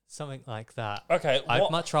or something like that. Okay, I'd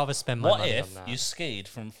much rather spend my money on that. What if you skied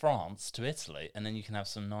from France to Italy and then you can have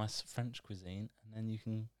some nice French cuisine and then you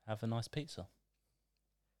can have a nice pizza?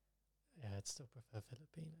 Yeah, I'd still prefer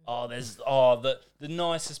Filipino. The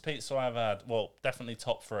nicest pizza I've had, well, definitely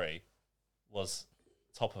top 3, was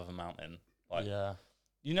top of a mountain. Like, yeah.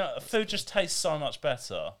 Food just tastes so much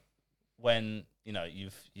better when,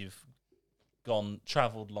 you've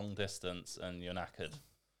travelled long distance and you're knackered.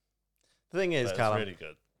 The thing is, Callum, it's really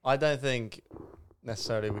good. I don't think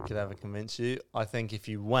necessarily we could ever convince you. I think if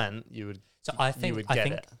you went, you would. So I think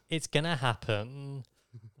it's gonna happen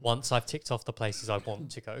once I've ticked off the places I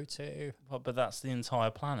want to go to. But that's the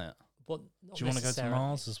entire planet. Do you want to go to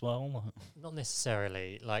Mars as well? Not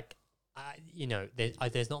necessarily. Like,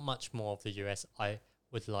 there's not much more of the US I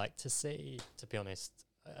would like to see. To be honest,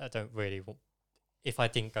 I don't really. If I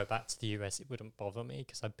didn't go back to the US, it wouldn't bother me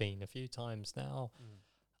because I've been a few times now.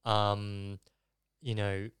 I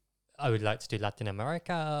would like to do Latin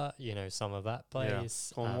America, some of that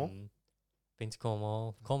place. Yeah. Cornwall? Been to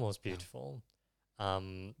Cornwall. Cornwall's beautiful.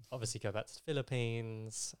 Obviously go back to the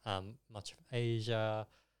Philippines, much of Asia.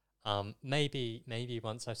 Maybe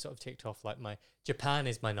once I've sort of ticked off like Japan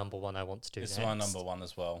is my number one I want to do It's next. my number one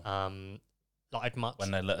as well.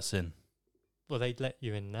 When they let us in. Well, they'd let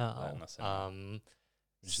you in now.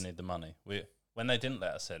 We just need the money. When they didn't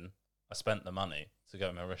let us in, I spent the money to go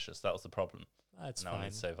to Mauritius. That was the problem. That's now fine. I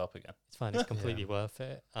need to save up again. It's fine. It's completely worth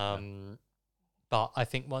it. But I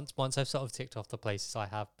think once I've sort of ticked off the places I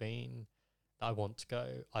have been that I want to go,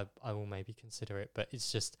 I will maybe consider it. But it's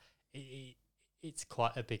just it's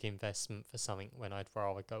quite a big investment for something when I'd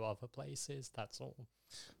rather go other places. That's all.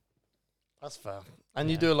 That's fair. And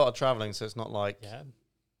you do a lot of traveling, so it's not like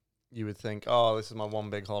you would think, oh, this is my one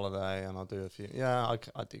big holiday and I'll do a few. Yeah,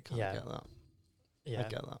 I do kind of get that. Yeah. I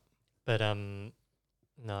get that. But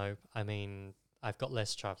no, I mean, I've got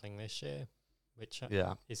less traveling this year, which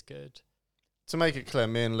is good. To make it clear,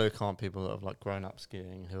 me and Luke aren't people that have like grown up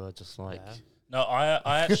skiing who are just like No,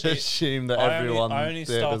 I actually assume that I everyone only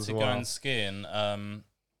did as started well. going skiing.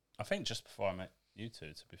 I think just before I met you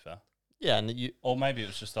two. To be fair, Yeah, and you or maybe it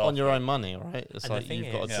was just on your after. own money, right? It's And the like thing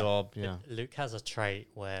you've got a is- job. Yeah. Luke has a trait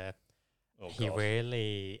where Oh, he God.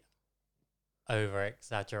 really not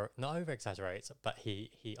over exaggerates, but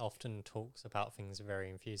he often talks about things very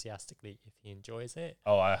enthusiastically if he enjoys it.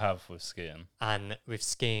 Oh, I have with skiing. And with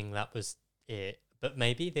skiing, that was it. But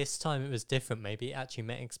maybe this time it was different. Maybe it actually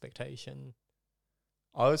met expectation.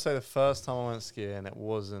 I would say the first time I went skiing, it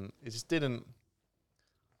wasn't. It just didn't.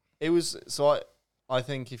 It was so. I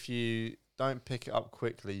think if you don't pick it up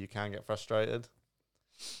quickly, you can get frustrated.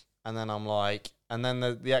 And then I'm like, and then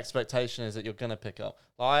the expectation is that you're gonna pick up.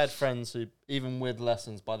 Like I had friends who, even with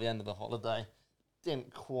lessons, by the end of the holiday,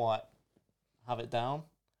 didn't quite have it down.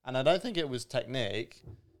 And I don't think it was technique,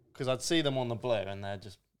 because I'd see them on the blue and they're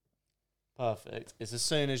just perfect. It's as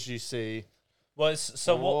soon as you see. Well,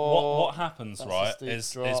 so what happens, That's a right, steep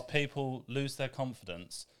is drop. people lose their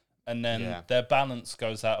confidence and then Yeah. their balance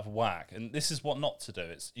goes out of whack. And this is what not to do.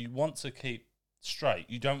 It's you want to keep straight.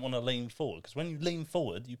 You don't want to lean forward, because when you lean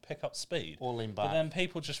forward, you pick up speed. Or lean But back. then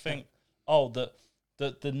people just think, oh, the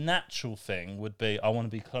natural thing would be, I want to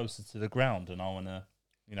be closer to the ground and I want to,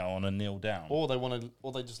 I want to kneel down. Or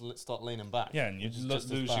they just start leaning back. Yeah, and you which is lose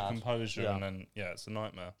just as your bad. composure, Yeah. and then it's a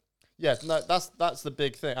nightmare. Yes, no, that's the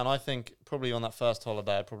big thing, and I think probably on that first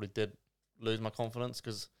holiday, I probably did lose my confidence,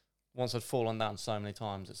 because once I'd fallen down so many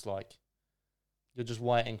times, it's like you're just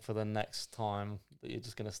waiting for the next time that you're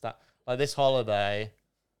just gonna start. Like this holiday,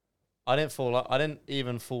 I didn't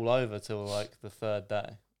even fall over till like the third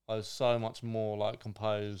day. I was so much more like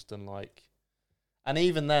composed and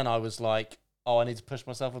even then I was like, oh, I need to push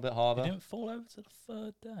myself a bit You harder. didn't fall over to the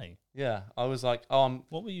third day. Yeah, I was like, oh,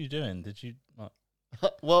 What were you doing? Did you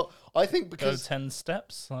well, I think go because 10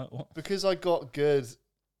 steps? Like what? because I got good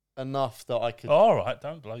enough that I could. Oh, all right,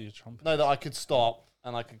 don't blow your trumpet. No, that I could stop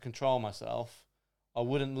and I could control myself. I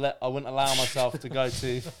wouldn't allow myself to go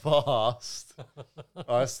too fast.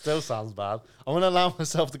 Oh, it still sounds bad. I wouldn't allow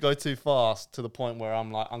myself to go too fast to the point where I'm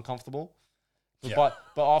like uncomfortable. But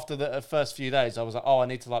after the first few days, I was like, oh, I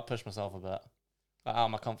need to like push myself a bit, out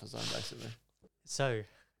of my comfort zone, basically. So,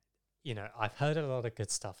 I've heard a lot of good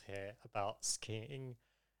stuff here about skiing.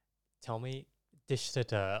 Tell me, dish to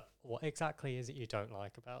dirt, what exactly is it you don't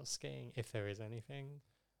like about skiing, if there is anything?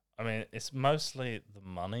 I mean, it's mostly the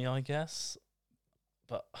money, I guess.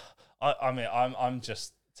 But I'm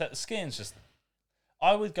just skiing's just.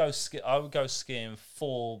 I would go skiing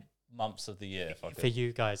 4 months of the year if I could. For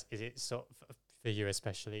you guys, is it sort of, for you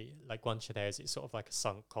especially, like once you're there, is it sort of like a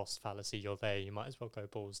sunk cost fallacy? You're there, you might as well go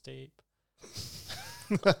balls deep.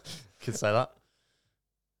 Could say that.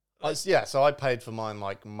 So I paid for mine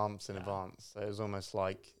like months in advance. So it was almost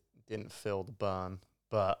like didn't feel the burn.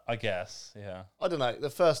 But I guess, yeah. I don't know. The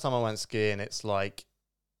first time I went skiing, it's like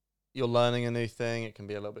you're learning a new thing. It can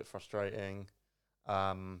be a little bit frustrating.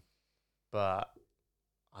 But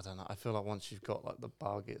I don't know. I feel like once you've got like the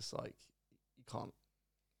bug, it's like you can't.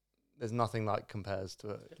 There's nothing like compares to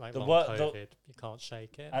it. Like The COVID, you can't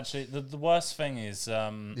shake it. Actually, the worst thing is,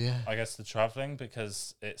 Yeah. I guess the travelling,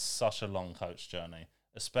 because it's such a long coach journey,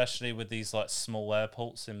 especially with these like small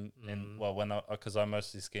airports because I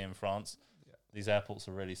mostly ski in France. Yeah. These airports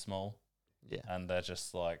are really small, Yeah. and they're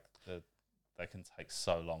just like they can take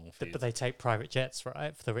so long for you. But they take private jets,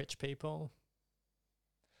 right, for the rich people?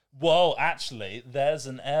 Well, actually, there's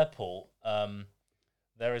an airport.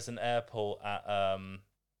 There is an airport at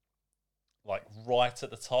like right at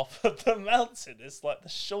the top of the mountain. It's like the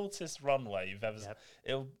shortest runway you've ever.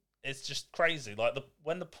 Yep. It's just crazy. Like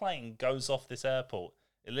when the plane goes off this airport,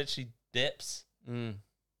 it literally dips.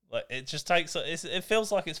 Like it just takes. It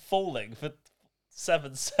feels like it's falling for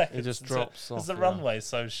 7 seconds. It just drops off. because the runway's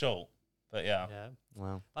so short. But yeah.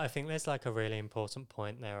 Wow. I think there's like a really important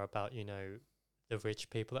point there about, the rich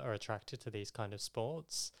people that are attracted to these kind of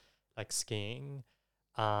sports, like skiing,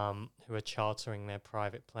 who are chartering their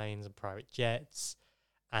private planes and private jets.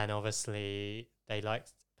 And obviously they like,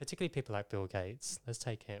 particularly people like Bill Gates. Let's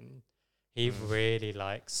take him. He really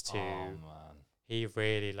likes to. Oh man. He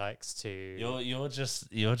really likes to. You're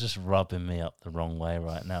just rubbing me up the wrong way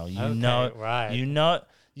right now. Right.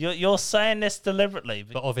 You're saying this deliberately.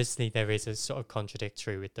 But obviously there is a sort of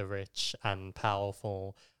contradictory with the rich and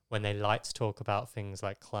powerful when they like to talk about things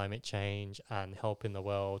like climate change and helping the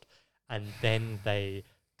world, and then they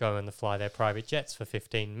go and fly their private jets for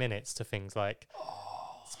 15 minutes to things like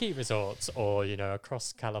ski resorts or,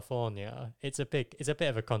 across California. It's a bit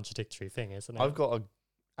of a contradictory thing, isn't it? I've got a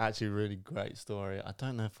actually really great story. I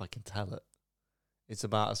don't know if I can tell it. It's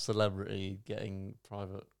about a celebrity getting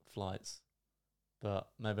private flights. but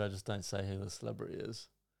maybe I just don't say who the celebrity is.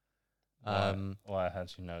 Why? How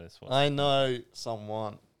do you know this? I know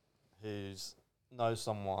someone who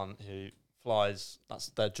flies. That's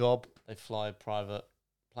their job. They fly private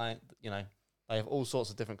plane. You know, they have all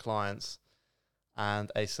sorts of different clients,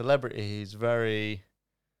 and a celebrity who's very,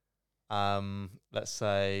 let's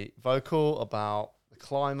say, vocal about the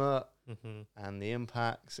climate and the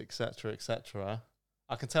impacts, etc., etc.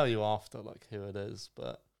 I can tell you after, like, who it is,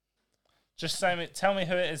 but just tell me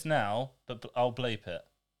who it is now, but I'll bleep it.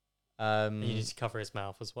 You need to cover his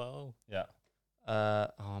mouth as well. Yeah.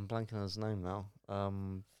 I'm blanking on his name now.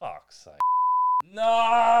 Fuck's sake.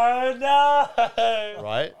 No.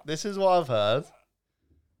 Right. This is what I've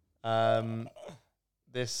heard.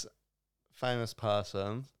 This famous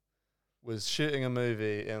person was shooting a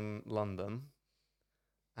movie in London,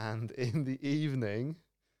 and in the evening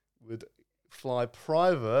would fly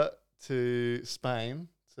private to Spain,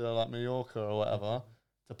 to like Mallorca or whatever,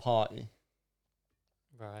 to party.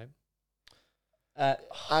 Right.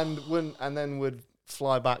 And then would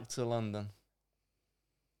fly back to London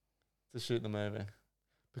to shoot the movie,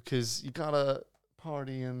 because you gotta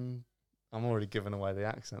party in. I'm already giving away the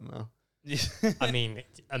accent now. I mean,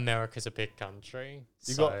 America's a big country.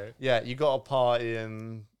 You got a party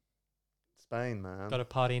in Spain, man. Got a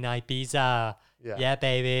party in Ibiza. Yeah,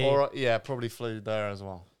 baby. Or probably flew there as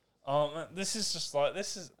well. Oh man, this is just like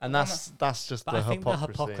and that's just but the I think hypocrisy.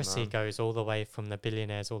 the hypocrisy man. goes all the way from the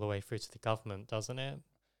billionaires all the way through to the government, doesn't it?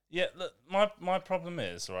 Yeah, look, my problem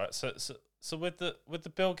is, right, so with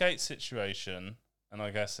the Bill Gates situation, and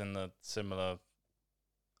I guess in the similar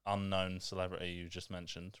unknown celebrity you just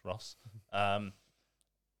mentioned, Ross,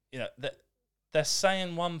 you know, they're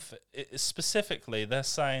saying specifically, they're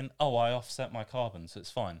saying, oh, I offset my carbon, so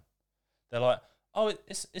it's fine. They're like, oh,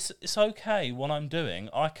 it's okay what I'm doing.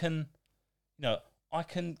 I can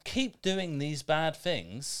keep doing these bad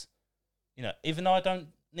things, you know, even though I don't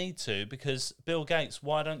need to, because Bill Gates,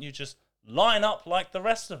 why don't you just line up like the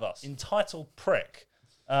rest of us? Entitled prick.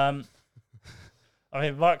 I mean,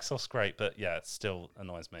 Microsoft's great, but yeah, it still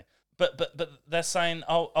annoys me. But they're saying,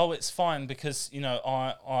 oh, it's fine because, you know,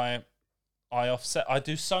 I offset. I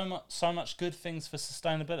do so much good things for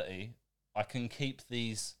sustainability. I can keep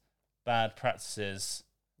these bad practices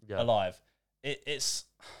alive. It's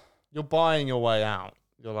You're buying your way out.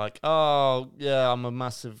 You're like, oh yeah, I'm a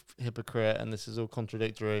massive hypocrite, and this is all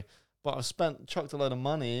contradictory. But I've chucked a load of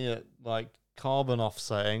money at like carbon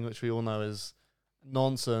offsetting, which we all know is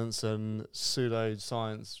nonsense and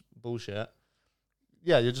pseudo-science bullshit.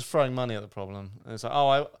 Yeah, you're just throwing money at the problem. And it's like,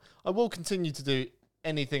 oh, I will continue to do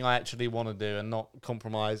anything I actually want to do and not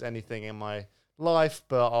compromise anything in my life,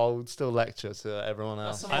 but I'll still lecture to everyone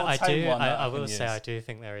else. I will say I do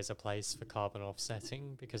think there is a place for carbon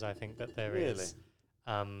offsetting, because I think that there is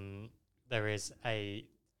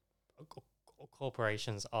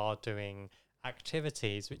corporations are doing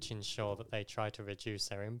activities which ensure that they try to reduce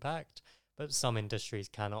their impact, but some industries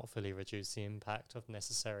cannot fully reduce the impact of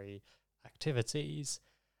necessary activities.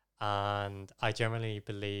 And I generally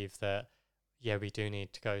believe that, yeah, we do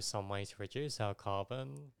need to go some way to reduce our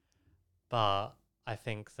carbon, but I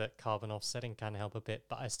think that carbon offsetting can help a bit,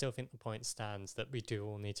 but I still think the point stands that we do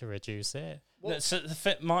all need to reduce it. So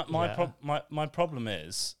my problem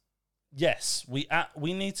is, yes,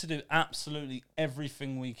 we need to do absolutely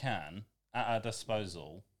everything we can at our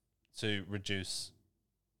disposal to reduce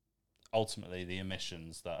ultimately the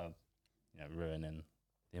emissions that are, you know, ruining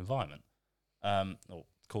the environment, or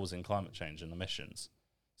causing climate change and emissions.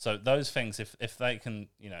 So those things, if they can,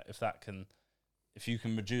 you know, if you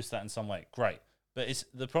can reduce that in some way, great. But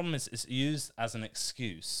the problem is it's used as an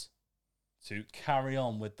excuse to carry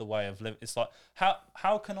on with the way of living. It's like,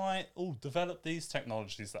 how can I develop these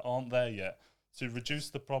technologies that aren't there yet to reduce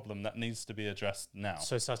the problem that needs to be addressed now?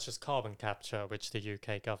 So such as carbon capture, which the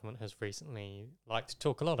UK government has recently liked to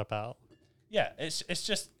talk a lot about. Yeah, it's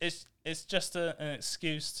just an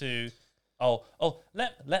excuse to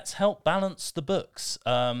let's help balance the books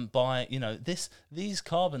by, you know, these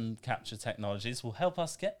carbon capture technologies will help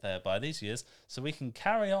us get there by these years, so we can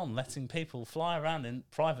carry on letting people fly around in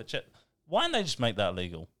private jet. Why don't they just make that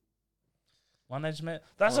legal? Why don't they just make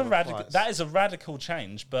that is a radical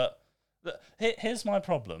change? But here's my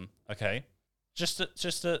problem. Okay, just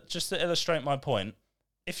to illustrate my point.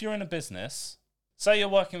 If you're in a business, say you're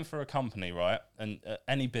working for a company, right, and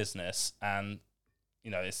any business, and you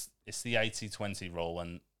know, it's the 80-20 rule,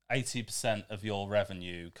 and 80% of your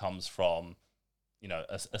revenue comes from, you know,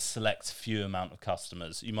 a select few amount of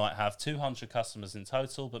customers. You might have 200 customers in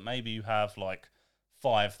total, but maybe you have like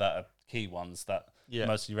 5 that are key ones that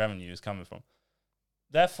most of your revenue is coming from.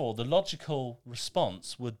 Therefore, the logical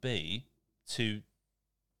response would be to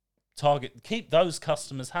keep those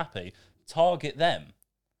customers happy, target them.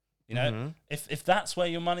 You know, if that's where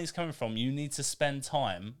your money's coming from, you need to spend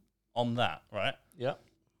time on that, right? Yeah.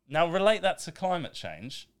 Now relate that to climate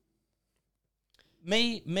change.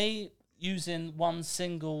 Me using one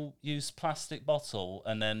single-use plastic bottle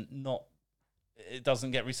and then it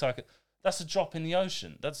doesn't get recycled. That's a drop in the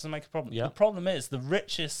ocean. That doesn't make a problem. Yeah. The problem is the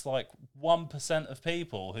richest, 1% of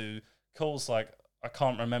people who cause, I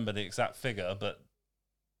can't remember the exact figure, but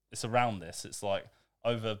it's around this. It's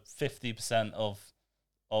over 50% of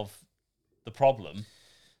the problem.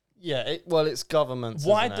 Yeah, it's governments.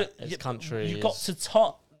 It's countries. You've got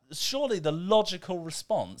to surely the logical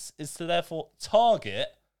response is to therefore target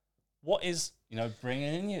what is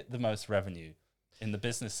bringing in you the most revenue in the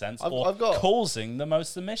business sense, causing the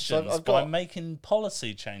most emissions by making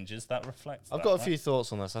policy changes that reflect. I've got a few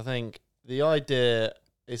thoughts on this. I think the idea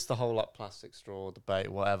is the whole plastic straw debate,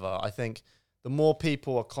 whatever. I think the more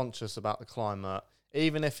people are conscious about the climate,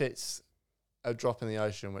 even if it's a drop in the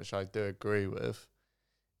ocean, which I do agree with,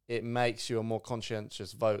 it makes you a more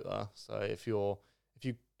conscientious voter. So if you're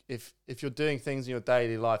doing things in your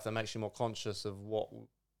daily life that makes you more conscious of what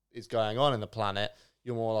is going on in the planet,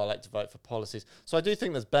 you're more likely to vote for policies. So I do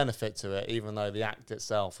think there's benefit to it, even though the act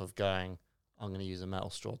itself of going, I'm going to use a metal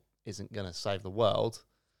straw, isn't going to save the world.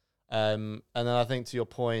 And then I think to your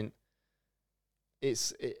point,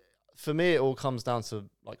 for me, it all comes down to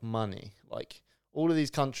money. All of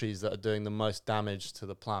these countries that are doing the most damage to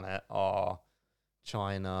the planet are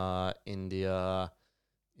China, India,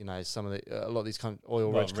 a lot of these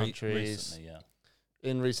oil-rich countries. Recently,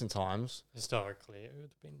 in recent times. Historically, it would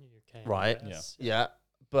have been UK. Right, yeah.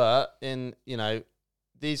 But in,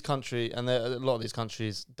 these countries, and a lot of these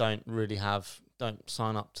countries don't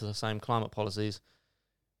sign up to the same climate policies.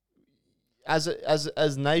 As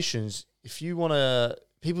nations, people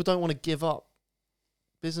don't want to give up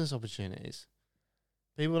business opportunities.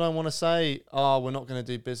 People don't want to say, we're not going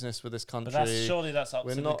to do business with this country. But surely that's up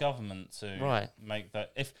to the government to make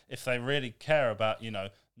that. If they really care about,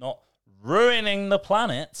 not ruining the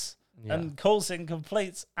planet and causing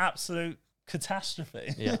complete, absolute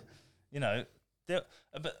catastrophe. Yeah.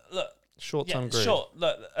 But look, short-term greed. Sure.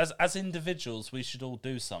 Look, as individuals, we should all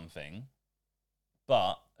do something.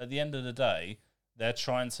 But at the end of the day, they're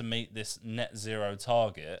trying to meet this net zero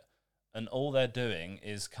target, and all they're doing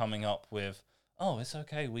is coming up with, it's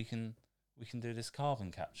okay, we can do this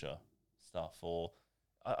carbon capture stuff, or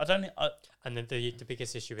I don't. And then the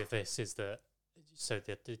biggest issue with this is that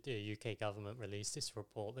the UK government released this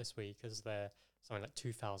report this week as their something like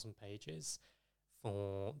 2,000 pages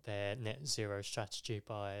for their net zero strategy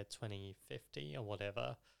by 2050 or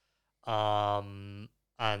whatever. And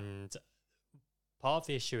part of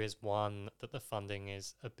the issue is, one, that the funding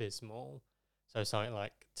is abysmal. So something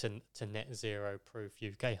like to net zero proof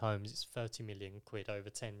UK homes, it's 30 million quid over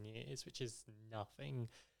 10 years, which is nothing.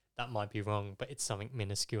 That might be wrong, but it's something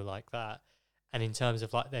minuscule like that. And in terms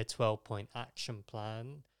of their 12-point action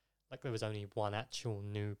plan, there was only one actual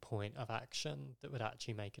new point of action that would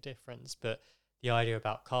actually make a difference. But the idea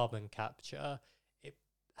about carbon capture, it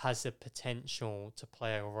has the potential to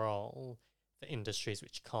play a role for industries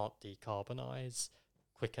which can't decarbonise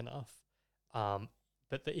quick enough.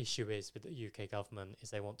 But the issue is with the UK government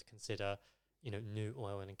is they want to consider, new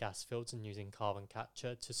oil and gas fields and using carbon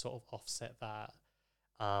capture to sort of offset that.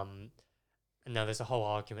 And now there's a whole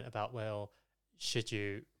argument about, should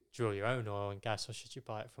you drill your own oil and gas, or should you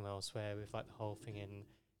buy it from elsewhere, with the whole thing in,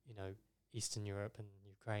 Eastern Europe and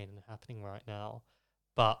Ukraine happening right now.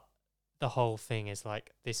 But the whole thing is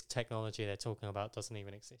this technology they're talking about doesn't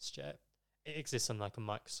even exist yet. It exists on a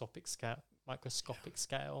microscopic scale,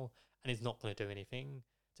 and it's not going to do anything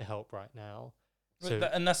to help right now.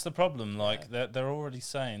 And that's the problem. They're already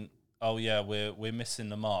saying, we're missing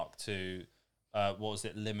the mark to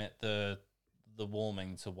limit the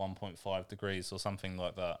warming to 1.5 degrees or something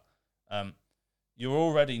like that. You're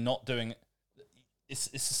already not doing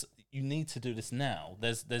it's you need to do this now.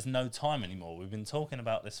 There's no time anymore. We've been talking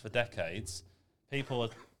about this for decades. People are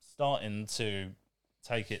starting to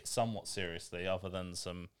take it somewhat seriously, other than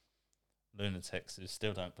some lunatics who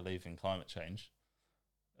still don't believe in climate change.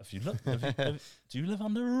 Do you live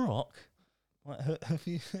under a rock? Have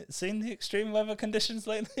you seen the extreme weather conditions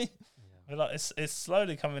lately? Yeah. It's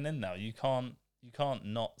slowly coming in now. You can't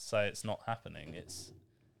not say it's not happening. It's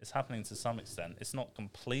happening to some extent. It's not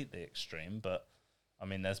completely extreme, but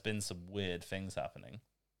there's been some weird things happening.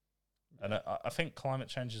 And I think climate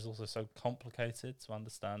change is also so complicated to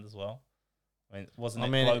understand as well. Wasn't it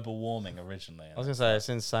global warming originally? I was going to say, it's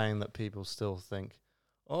insane that people still think,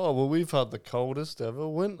 oh, well, we've had the coldest ever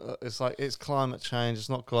winter. It's like, it's climate change. It's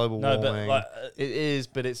not global No, warming. but like it is,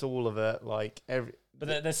 but it's all of it. Like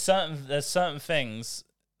But there's certain things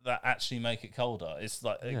that actually make it colder. It's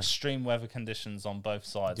like extreme weather conditions on both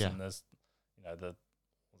sides, and there's the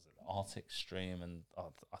Arctic stream, and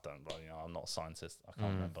I don't know. I'm not a scientist. I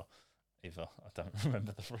can't remember either. I don't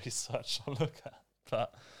remember the research I look at.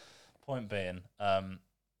 But point being,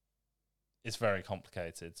 it's very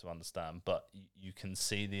complicated to understand. But you can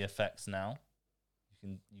see the effects now.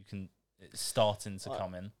 You can. It's starting to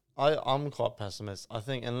come in. I'm quite pessimist. I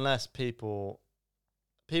think unless people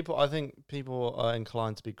are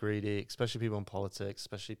inclined to be greedy, especially people in politics,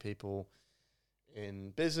 especially people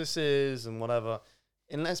in businesses and whatever.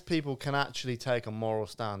 Unless people can actually take a moral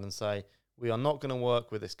stand and say, we are not going to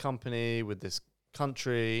work with this company, with this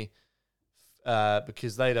country,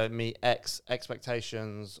 because they don't meet X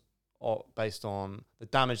expectations or based on the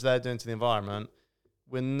damage they're doing to the environment,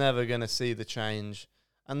 we're never going to see the change.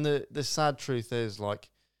 And the sad truth is, like,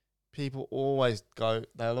 people always they'll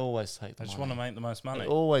always take the money. They just want to make the most money. They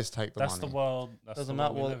always take the money. That's the world. Doesn't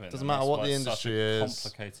matter what the industry is. It's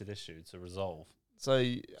such a complicated issue to resolve. So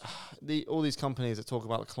all these companies that talk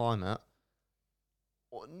about the climate,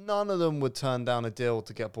 none of them would turn down a deal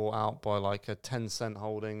to get bought out by like a Tencent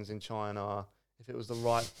Holdings in China if it was the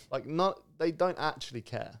right. Like, they don't actually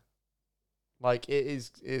care. Like, it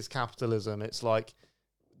is capitalism. It's like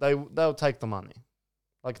they'll take the money.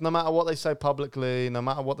 Like, no matter what they say publicly, no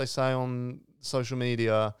matter what they say on social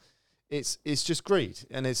media, it's just greed,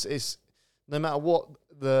 and it's no matter what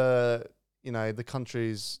the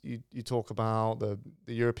countries you talk about, the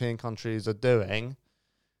European countries are doing,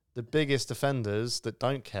 the biggest offenders that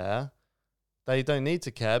don't care, they don't need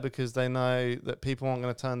to care because they know that people aren't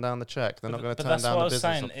going to turn down the check. They're not going to turn down the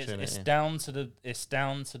business opportunity. It's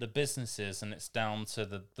down to the businesses, and it's down to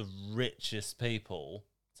the richest people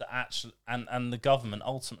to actually and the government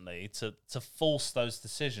ultimately to force those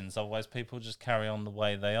decisions. Otherwise, people just carry on the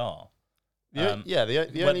way they are.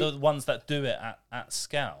 The ones that do it at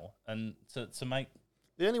scale, and to make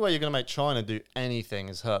the only way you're going to make China do anything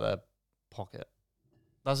is hurt their pocket.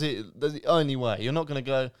 That's it. That's the only way. You're not going to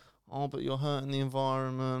go, oh, but you're hurting the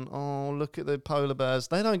environment. Oh, look at the polar bears.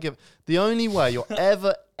 They don't give. The only way you're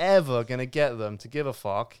ever going to get them to give a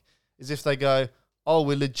fuck is if they go, oh,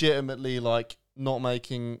 we're legitimately like not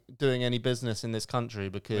doing any business in this country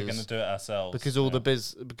because we're going to do it ourselves.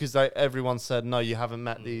 Because everyone said no, you haven't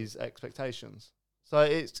met these expectations. So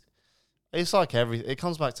it's like everything. It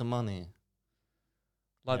comes back to money.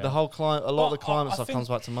 Like the whole climate, a lot of the climate stuff comes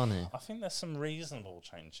back to money. I think there's some reasonable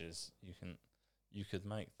changes you could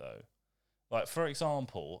make though. Like, for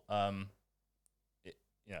example,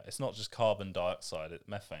 it's not just carbon dioxide.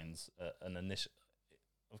 Methane's an initial.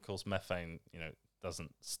 Of course, methane,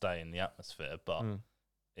 doesn't stay in the atmosphere, but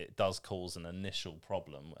it does cause an initial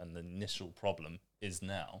problem, and the initial problem is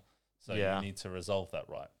now. So you need to resolve that,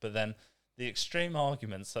 right? But then the extreme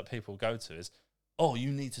arguments that people go to is, oh,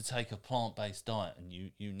 you need to take a plant-based diet, and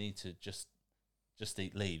you need to just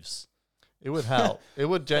eat leaves. It would help. It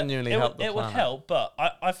would genuinely help the planet. It would help, but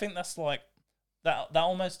I think that's like, that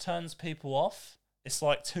almost turns people off. It's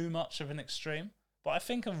like too much of an extreme. But I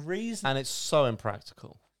think a reason... And it's so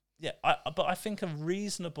impractical. Yeah, but I think a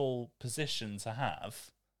reasonable position to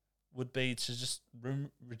have would be to just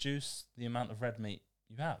reduce the amount of red meat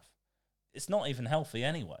you have. It's not even healthy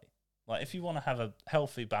anyway. Like, if you want to have a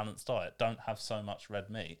healthy, balanced diet, don't have so much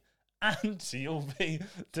red meat, and you'll be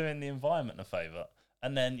doing the environment a favour.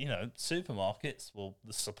 And then, supermarkets,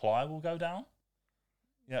 the supply will go down.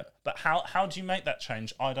 Yeah, but how do you make that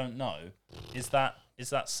change? I don't know. Is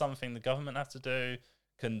that something the government have to do?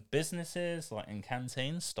 Can businesses, like in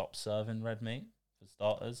canteens, stop serving red meat for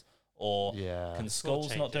starters? Or can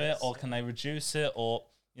schools not do it? Or can they reduce it? Or,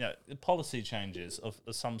 policy changes of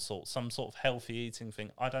some sort of healthy eating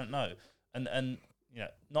thing? I don't know. And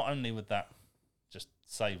not only would that just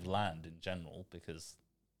save land in general, because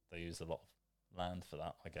they use a lot of land for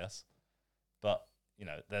that, I guess. But,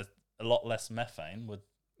 there's a lot less methane would...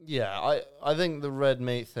 Yeah, I think the red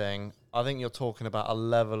meat thing, I think you're talking about a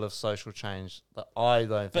level of social change that I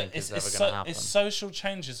don't think is ever going to happen. It's social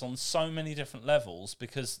changes on so many different levels,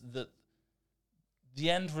 because the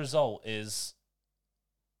end result is,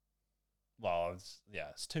 well,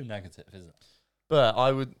 it's too negative, isn't it? But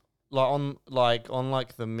I would, on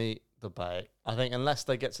the meat debate, I think unless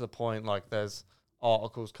they get to the point, like, there's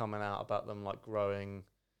articles coming out about them, like, growing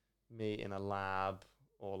meat in a lab,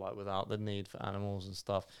 or like without the need for animals and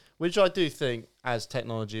stuff, which I do think, as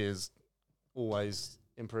technology is always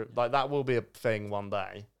improved, like, that will be a thing one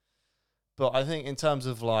day. But I think in terms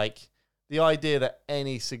of like the idea that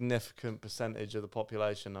any significant percentage of the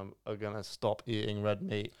population are going to stop eating red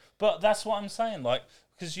meat. But that's what I'm saying. Like,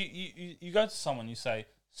 because you go to someone, you say,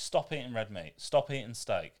 stop eating red meat, stop eating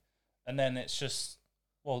steak. And then it's just,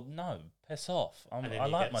 well, no, piss off. I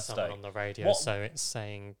like my steak. On the radio, so it's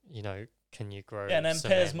saying, can you grow? Yeah, and then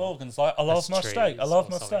Piers Morgan's like, I love my steak. I love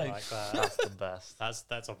my steak. Like that. That's the best.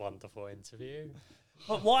 That's a wonderful interview.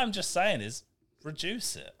 But what I'm just saying is,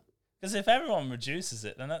 reduce it. Because if everyone reduces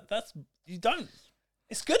it, then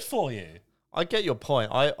it's good for you. I get your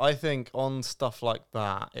point. I think on stuff like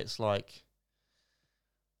that, it's like,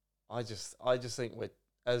 I just think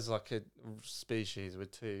as like a species,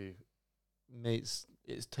 meats,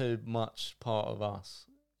 it's too much part of us.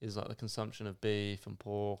 Is like the consumption of beef and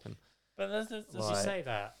pork and. But does you say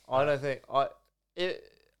that? I don't think if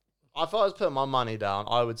I was putting my money down,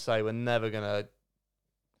 I would say we're never gonna.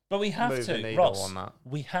 But we have move the to, needle Ross. on that.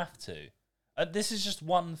 We have to. This is just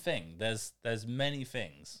one thing. There's many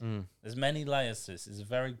things. There's many layers to this. It's a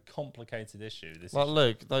very complicated issue.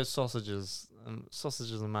 Luke, those sausages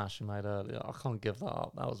and mash you made earlier, I can't give that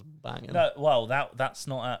up. That was banging. No, well, that's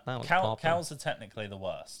not. Cows are technically the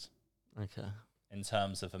worst. Okay. In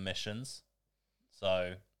terms of emissions,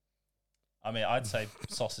 so, I mean, I'd say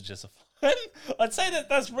sausages are fine. I'd say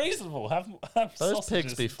that's reasonable. Have those sausages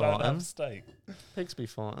pigs be don't have farting. steak. Pigs be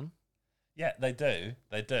farting. Yeah, they do.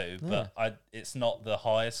 Yeah. But it's not the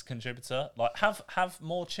highest contributor. Like, have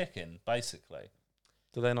more chicken, basically.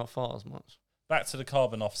 Do they not fart as much? Back to the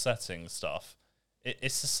carbon offsetting stuff.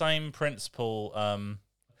 It's the same principle.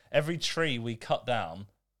 Every tree we cut down,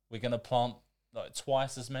 we're going to plant like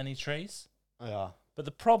twice as many trees. Yeah. But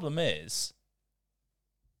the problem is,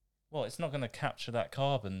 well, it's not going to capture that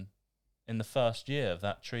carbon in the first year of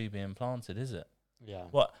that tree being planted, is it? Yeah.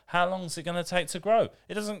 What? How long is it going to take to grow?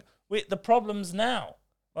 It doesn't. The problem's now.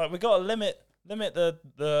 Like, we've got to limit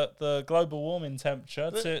the global warming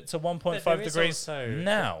temperature to 1.5 degrees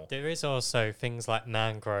now. There is also things like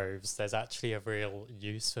mangroves. There's actually a real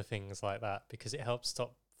use for things like that because it helps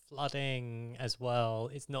stop flooding as well.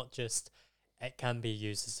 It's not just, it can be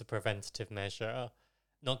used as a preventative measure,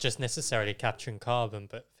 not just necessarily capturing carbon,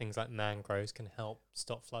 but things like mangroves can help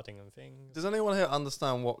stop flooding and things. Does anyone here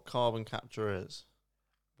understand what carbon capture is?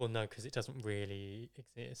 Well, no, because it doesn't really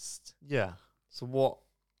exist. Yeah. So what?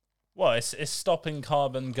 Well, it's stopping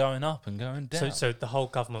carbon going up and going down. So the whole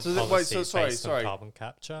government policy is based on carbon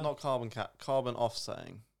capture. Not carbon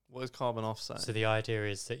offsetting. What is carbon offsetting? So the idea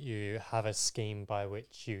is that you have a scheme by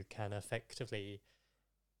which you can effectively...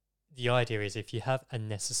 The idea is if you have a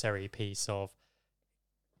necessary piece of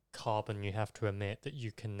carbon you have to emit, that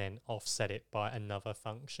you can then offset it by another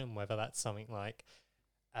function, whether that's something like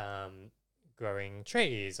growing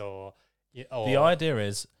trees or... The idea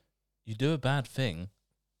is you do a bad thing,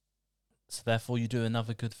 so therefore you do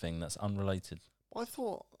another good thing that's unrelated. I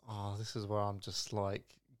thought, this is where I'm just like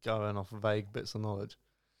going off vague bits of knowledge.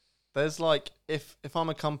 There's like, if I'm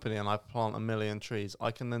a company and I plant 1 million trees,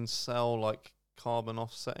 I can then sell like carbon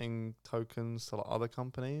offsetting tokens to like other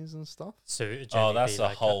companies and stuff. So that's a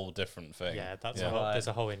whole different thing. Yeah, there's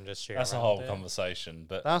a whole industry. That's a whole conversation,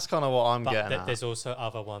 but that's kind of what I'm getting at. There's also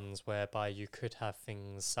other ones whereby you could have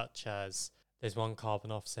things such as, there's one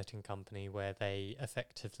carbon offsetting company where they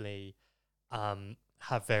effectively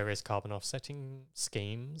have various carbon offsetting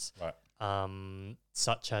schemes, right?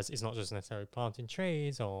 Such as, it's not just necessarily planting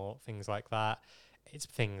trees or things like that. It's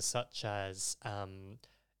things such as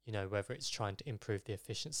whether it's trying to improve the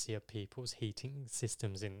efficiency of people's heating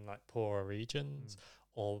systems in like poorer regions,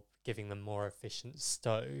 or giving them more efficient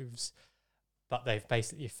stoves. But they've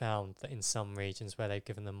basically found that in some regions where they've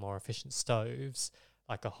given them more efficient stoves,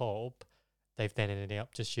 like a hob, they've then ended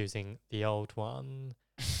up just using the old one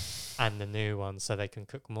and the new one so they can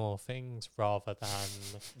cook more things rather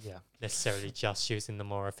than necessarily just using the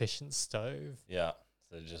more efficient stove. Yeah,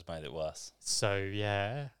 so it just made it worse. So,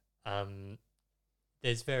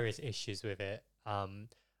 there's various issues with it.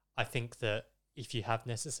 I think that if you have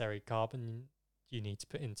necessary carbon, you need to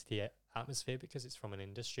put into the atmosphere because it's from an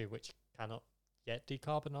industry which cannot yet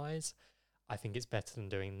decarbonize. I think it's better than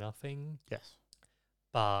doing nothing. Yes.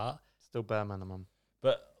 But still bare minimum.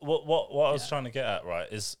 But what I was trying to get at,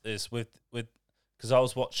 right, is with because I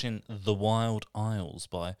was watching The Wild Isles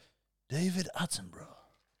by David Attenborough.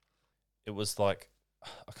 It was like,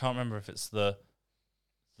 I can't remember if it's the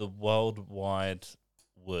World Wide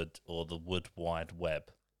Wood or the Wood Wide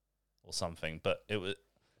Web or something, but it was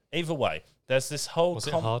either way. There's this whole. Was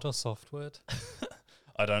it hard or softwood?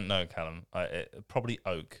 I don't know, Callum. Probably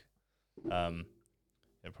oak.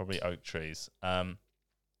 Probably oak trees. But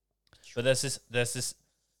there's this.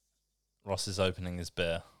 Ross is opening his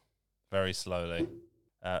beer very slowly.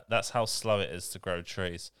 That's how slow it is to grow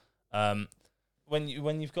trees. When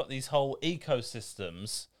you've got these whole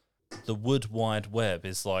ecosystems, the wood wide web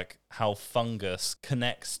is like how fungus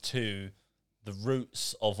connects to the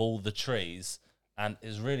roots of all the trees, and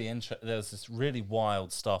is really interesting. There's this really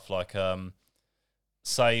wild stuff like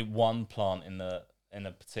say one plant in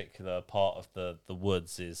a particular part of the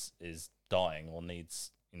woods is dying or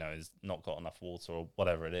needs, is not got enough water or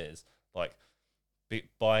whatever it is, like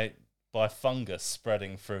by fungus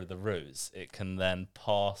spreading through the roots, it can then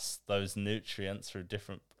pass those nutrients through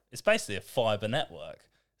different. It's basically a fiber network.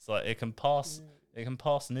 It's like it can pass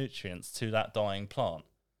nutrients to that dying plant.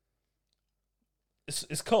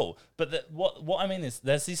 It's cool, but what I mean is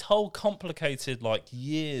there's these whole complicated like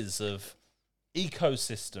years of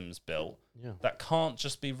ecosystems built that can't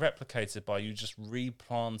just be replicated by you just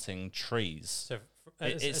replanting trees. So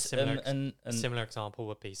a similar example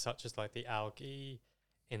would be such as like the algae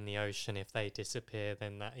in the ocean. If they disappear,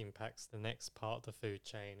 then that impacts the next part of the food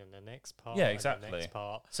chain and the next part. Yeah, exactly. And the next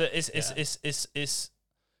part. So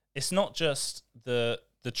it's not just the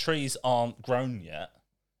trees aren't grown yet.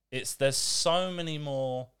 There's so many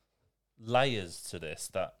more layers to this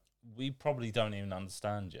that we probably don't even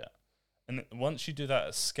understand yet. And once you do that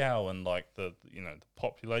at scale, and like the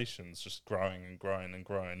population's just growing and growing and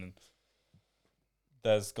growing, and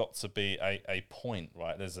there's got to be a point,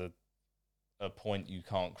 right? There's a point you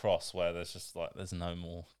can't cross where there's just like there's no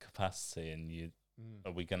more capacity, and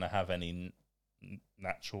are we going to have any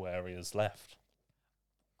natural areas left?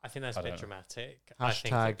 I think that's a bit dramatic. Hashtag. I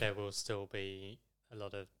think that there will still be a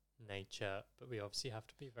lot of nature, but we obviously have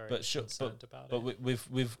to be very concerned about it. But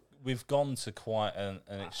we've gone to quite an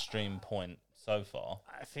extreme point so far.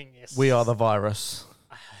 I think we are the virus.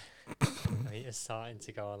 I mean, it's starting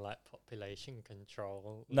to go on like population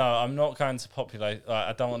control. No, I'm not going to populate.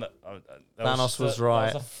 I don't want to. Thanos was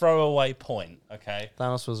right. That was a throwaway point. Okay.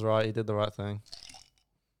 Thanos was right. He did the right thing.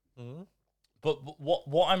 Mm-hmm. But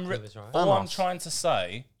what I'm He was right. all I'm trying to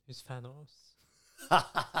say. Who's Thanos?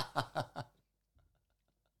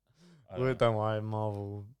 Don't worry,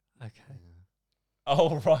 Marvel. Okay.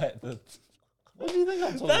 Oh right. What do you think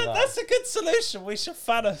I'm talking about? That's a good solution. We should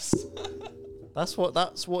Thanos. That's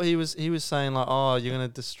what he was saying. Like, oh, you're gonna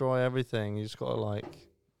destroy everything. You just gotta like.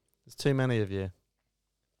 There's too many of you.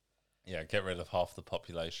 Yeah, get rid of half the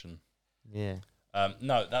population. Yeah.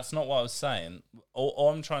 No, that's not what I was saying. All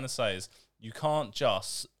I'm trying to say is you can't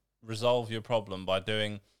just resolve your problem by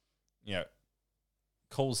doing,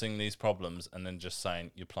 causing these problems and then just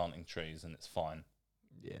saying you're planting trees and it's fine.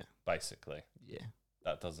 Yeah. Basically. Yeah.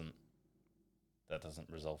 That doesn't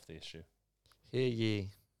resolve the issue. Hear ye.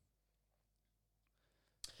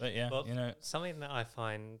 But yeah, well, something that I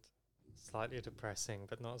find slightly depressing,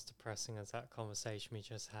 but not as depressing as that conversation we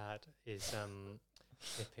just had, is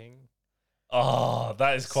tipping. Oh,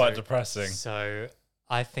 that is quite depressing. So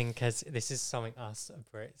I think this is something us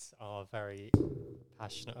Brits are very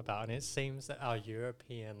passionate about, and it seems that our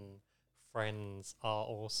European friends are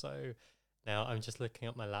also. Now I'm just looking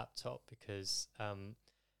at my laptop because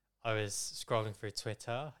I was scrolling through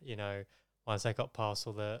Twitter, once I got past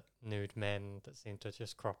all the nude men that seem to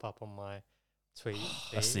just crop up on my tweet feed.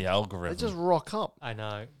 That's the algorithm. They just rock up. I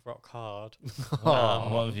know, rock hard.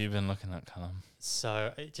 What have you been looking at, Callum?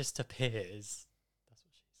 So it just appears. That's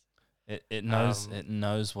what she said. It knows. It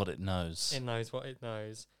knows what it knows. It knows what it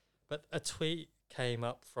knows. But a tweet came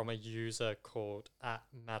up from a user called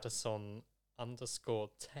 @Madison_Tate,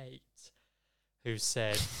 who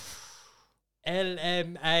said,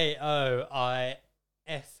 LMAO, I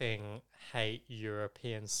effing hate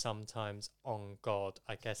Europeans sometimes, on God.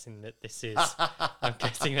 I'm guessing that this is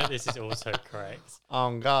also correct.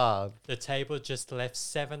 On God. The table just left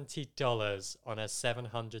 $70 on a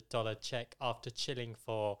 $700 check after chilling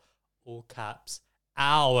for, all caps,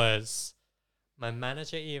 hours. My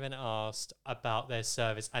manager even asked about their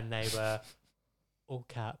service and they were, all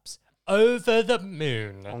caps, over the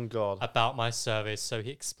moon On God. about my service. So he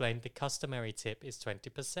explained the customary tip is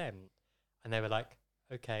 20%. And they were like,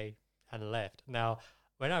 okay, and left. Now,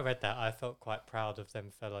 when I read that, I felt quite proud of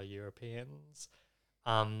them fellow Europeans.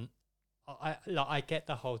 I get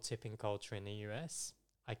the whole tipping culture in the US.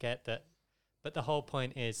 I get that. But the whole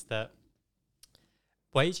point is that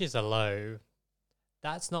wages are low.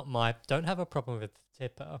 Don't have a problem with the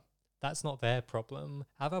tipper. That's not their problem.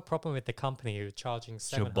 I have a problem with the company who are charging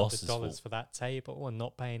 $700 for that table and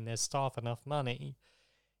not paying their staff enough money.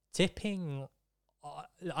 Tipping,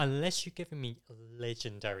 unless you're giving me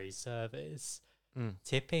legendary service,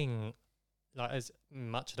 tipping, like as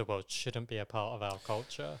much of the world, shouldn't be a part of our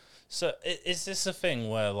culture. So is this a thing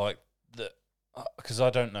where like because I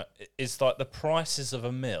don't know, it's like the prices of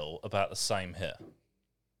a meal about the same here?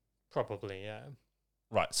 Probably, yeah.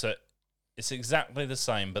 Right, so it's exactly the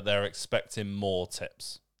same, but they're expecting more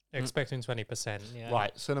tips. Expecting 20%, yeah.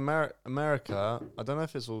 Right. So in America, I don't know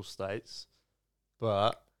if it's all states,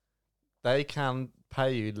 but they can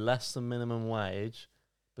pay you less than minimum wage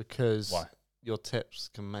because Why? your tips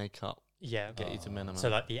can make up, Yeah. get you to minimum. So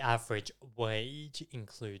like the average wage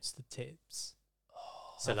includes the tips.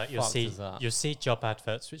 So like fucked is that? you'll see job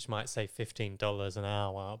adverts which might say $15 an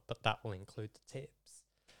hour, but that will include the tips.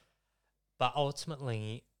 But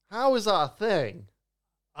ultimately, How is that a thing?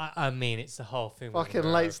 I mean, it's the whole thing. with Fucking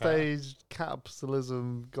America. late stage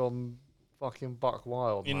capitalism gone fucking buck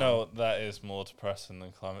wild. You man. know what, that is more depressing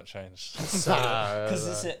than climate change.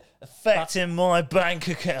 Because It's affecting my bank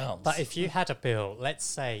account. But if you had a bill, let's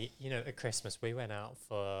say, at Christmas we went out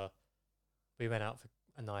for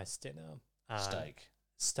a nice dinner.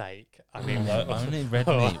 Steak. I mean, only red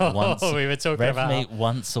meat once. We were talking red about meat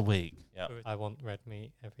once a week. Yeah. I want red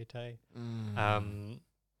meat every day.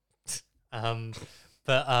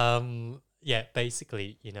 Yeah,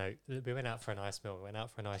 basically, we went out for a nice meal. We went out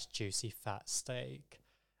for a nice juicy fat steak,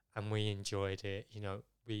 and we enjoyed it.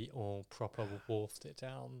 We all proper wolfed it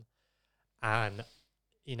down, and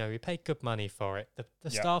we paid good money for it. The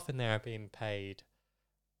staff in there are being paid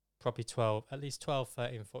probably at least 12,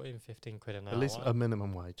 13, 14, 15 quid an hour. At least a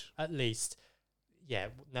minimum wage. At least, yeah,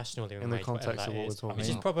 national living In the wage, whatever context that of what is, we're talking which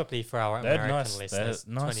is about. probably for our They're American nice- listeners,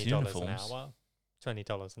 they're nice $20 uniforms. an hour.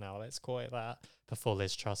 $20 an hour, let's call it that, before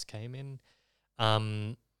Liz Truss came in.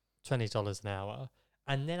 $20 an hour.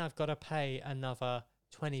 And then I've got to pay another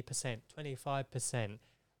 20%, 25%,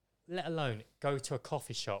 let alone go to a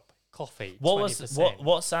coffee shop. Coffee, 20%.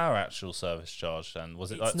 What's our actual service charge then?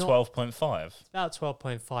 Was it It's like not- 12.5? About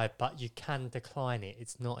 12.5, but you can decline it.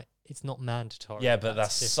 It's not mandatory. Yeah, but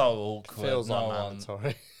that's different. so awkward. Feels No like one-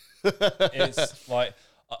 mandatory. It's like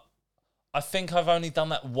I think I've only done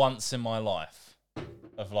that once in my life,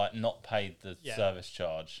 of like not paid the service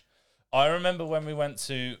charge. I remember when we went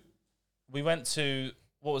to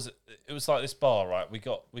what was it? It was like this bar, right? We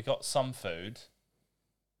got some food,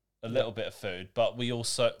 a little bit of food, but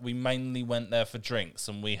we mainly went there for drinks,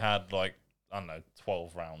 and we had like, I don't know,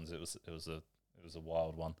 12 rounds. It was a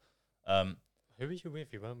wild one. Who were you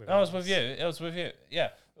with? You weren't with I was us. with you. It was with you. Yeah.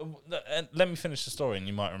 And let me finish the story, and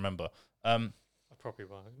you might remember. I probably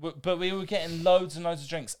won't. But we were getting loads and loads of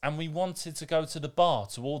drinks, and we wanted to go to the bar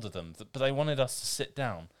to order them, but they wanted us to sit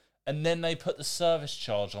down. And then they put the service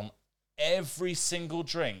charge on every single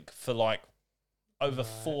drink for like over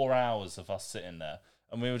 4 hours of us sitting there.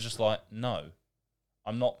 And we were just like, no,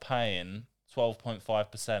 I'm not paying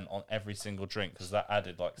 12.5% on every single drink, because that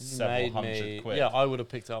added like several hundred quid. Yeah, I would have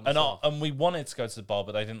picked it up myself. And we wanted to go to the bar,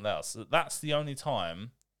 but they didn't let us. That's the only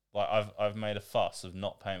time like I've made a fuss of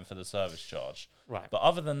not paying for the service charge. Right. But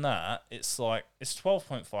other than that, it's like it's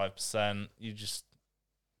 12.5%. You just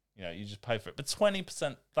pay for it. But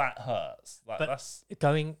 20%, that hurts. Like, But that's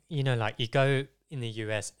going, like you go in the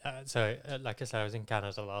US. Like I said, I was in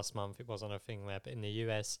Canada last month. It wasn't a thing there, but in the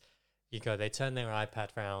US, you go. They turn their iPad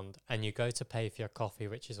round, and you go to pay for your coffee,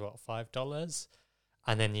 which is what, $5,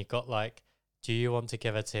 and then you got like, do you want to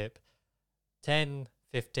give a tip? 10,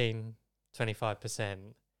 15, 25%.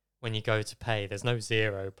 When you go to pay, there's no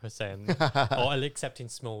 0%, or except in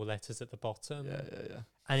small letters at the bottom. Yeah.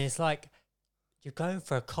 And it's like, you're going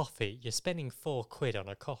for a coffee, you're spending £4 on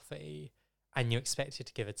a coffee, and you're expected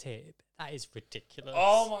to give a tip. That is ridiculous.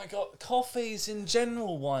 oh my god, coffees in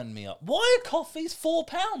general wind me up. Why are coffees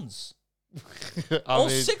 £4 I or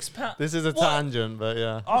mean, £6? this is a What? tangent, but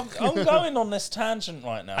yeah. I'm going on this tangent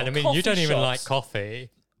right now. And I mean, you Coffee don't even shops. like coffee.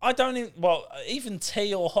 I don't even, even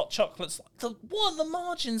tea or hot chocolates. What are the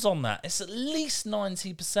margins on that? It's at least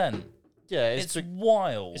 90%. Yeah, It's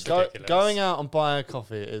wild. It's ridiculous. going out and buying a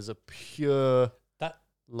coffee is a pure That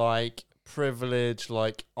like privilege.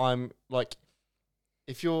 Like I'm like,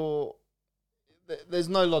 if you're, there's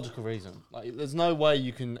no logical reason. Like there's no way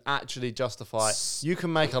you can actually justify. You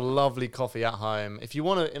can make a lovely coffee at home if you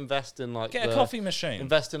want to invest in like Get a coffee machine.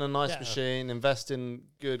 invest in a nice machine, invest in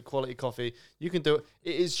good quality coffee. You can do it.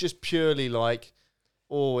 It is just purely like,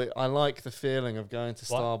 I like the feeling of going to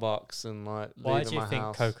Starbucks and like Why leaving do you my think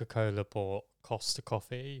house. Coca-Cola bought Costa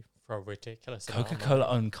Coffee for a ridiculous amount of Coca-Cola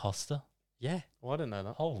money? owned Costa? Yeah. I didn't know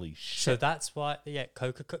that. Holy So shit. that's why,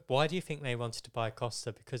 Coca-Cola. Why do you think they wanted to buy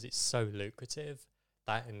Costa? Because it's so lucrative,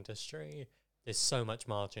 that industry. There's so much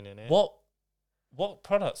margin in it. What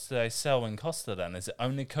products do they sell in Costa then? Is it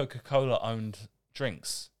only Coca-Cola owned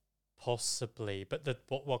drinks? Possibly, but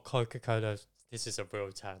what Coca-Cola, this is a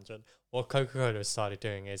real tangent. What Coca-Cola has started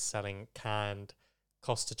doing is selling canned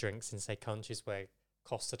Costa drinks in, say, countries where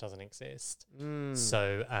Costa doesn't exist.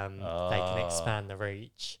 So they can expand the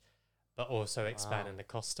reach. but also expanding the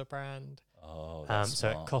Costa brand. Oh, that's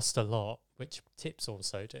so smart. it costs a lot, which tips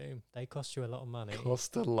also do. They cost you a lot of money.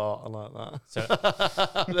 Cost a lot. I like that. So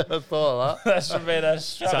I never thought of that. That should be a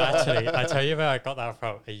So actually, I tell you where I got that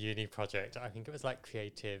from. A uni project. I think it was like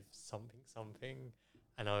creative something,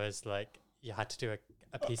 and I was like, you had to do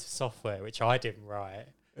a piece of software which I didn't write.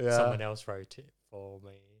 Yeah. Someone else wrote it for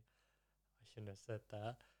me. I shouldn't have said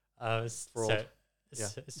that. Fraud.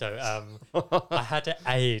 I had an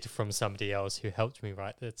aid from somebody else who helped me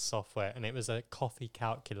write the software, and it was a coffee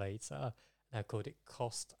calculator. And I called it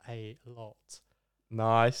Cost a Lot.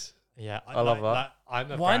 Nice. Yeah, I love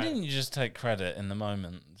that. Why didn't you just take credit in the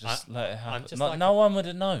moment? Just let it happen. just Like, like no one would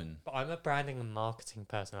have known. But I'm a branding and marketing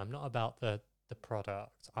person. I'm not about the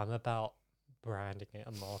product. I'm about branding it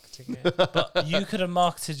and marketing it. But you could have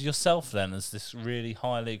marketed yourself then as this really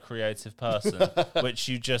highly creative person, which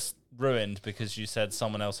you just ruined because you said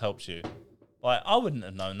someone else helped you. Like, I wouldn't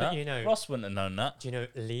have known But that. you know- Ross wouldn't have known that. Do you know,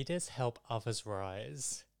 leaders help others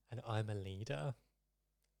rise, and I'm a leader.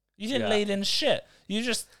 You didn't Yeah. lead in shit. You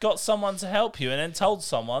just got someone to help you and then told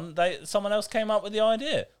someone someone else came up with the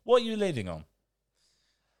idea. What are you leading on?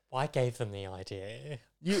 Well, I gave them the idea.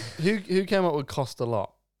 Who came up with Cost a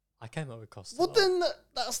Lot? I came up with Cost a Well, Lot. then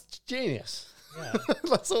that's genius. Yeah.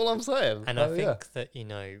 That's all I'm saying. And Oh, I yeah. think that,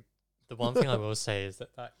 the one thing I will say is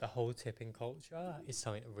that the whole tipping culture is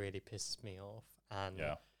something that really pisses me off. And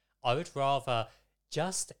Yeah. I would rather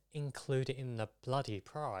just include it in the bloody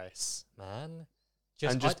price, man.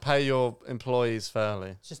 Just pay your employees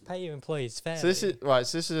fairly. just pay your employees fairly. So this is right.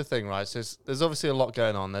 So this is the thing, right? So there's obviously a lot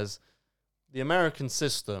going on. There's the American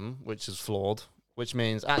system, which is flawed, which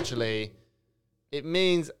means actually, it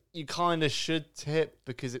means you kind of should tip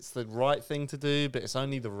because it's the right thing to do, but it's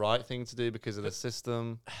only the right thing to do because of the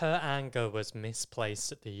system. Her anger was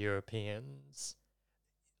misplaced at the Europeans.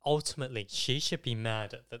 Ultimately, she should be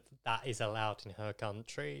mad at that is allowed in her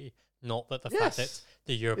country, not that the fact that Yes.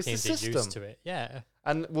 the Europeans are used system. to it. Yeah.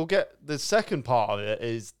 And we'll get the second part of it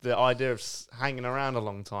is the idea of hanging around a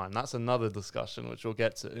long time. That's another discussion which we'll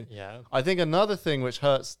get to. Yeah. I think another thing which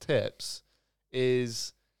hurts tips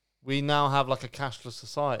is we now have like a cashless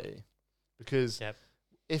society because Yep.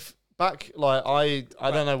 if back like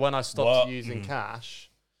I don't know when I stopped What? using cash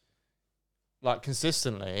like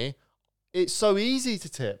consistently, it's so easy to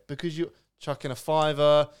tip because you chuck in a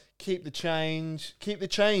fiver, keep the change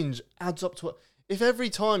adds up to if every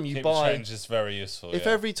time you Keep buy change is very useful. if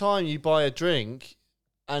yeah. every time you buy a drink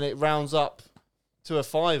and it rounds up to a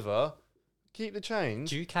fiver, keep the change.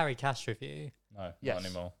 Do you carry cash with you? No, Yes. not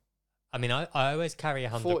anymore. I mean, I always carry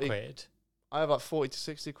 100 40 quid. I have like 40 to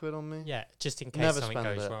 60 quid on me. Yeah, just in case Never something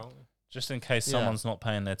spend goes it. wrong. Just in case Yeah. someone's not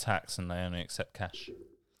paying their tax and they only accept cash.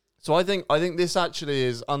 So I think this actually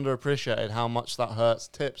is underappreciated how much that hurts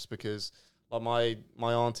tips because like my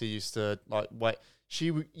auntie used to like wait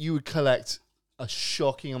you would collect a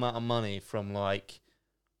shocking amount of money from like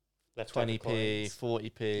Leftover 20p, coins.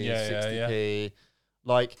 40p, Yeah, 60p.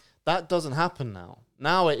 Like that doesn't happen now.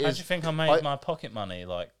 Now it How is. do you think I made my pocket money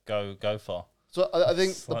like go far? So I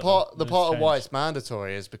think It's the like part loose of why change. it's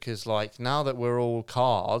mandatory is because like now that we're all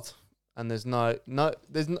card and there's no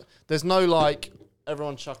like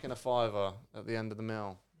everyone chucking a fiver at the end of the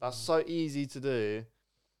meal. That's so easy to do.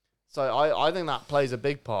 So I think that plays a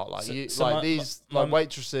big part. Like these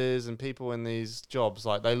waitresses and people in these jobs,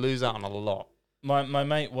 like they lose out on a lot. My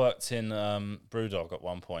mate worked in Brewdog at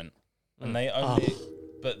one point, and they only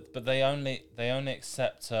but they only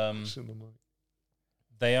accept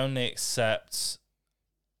they only accept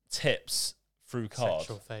tips through card.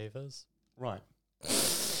 Sexual favours. Right.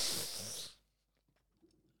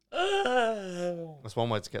 That's one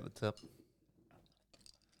way to get the tip.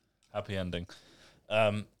 Happy ending.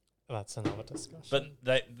 That's another discussion. But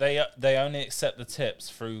they only accept the tips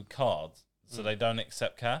through cards, so they don't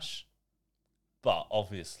accept cash. But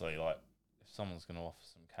obviously, like if someone's going to offer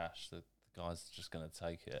some cash, the guy's just going to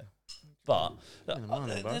take it. But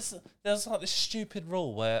there's like this stupid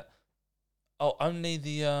rule where only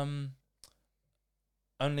the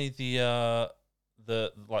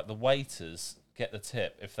waiters get the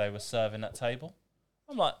tip if they were serving that table.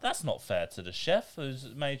 I'm like, that's not fair to the chef who's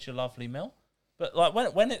made your lovely meal. But like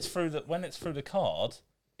when it's through the card,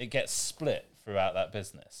 it gets split throughout that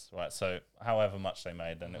business, right? So however much they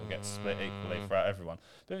made, then it will get split equally throughout everyone.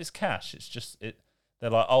 But if it's cash, it's just it. They're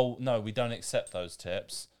like, oh no, we don't accept those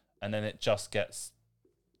tips, and then it just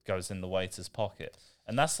goes in the waiter's pocket,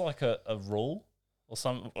 and that's like a rule or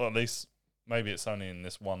some, or at least maybe it's only in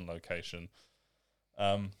this one location.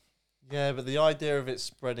 Yeah, but the idea of it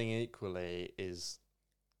spreading equally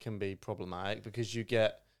can be problematic because you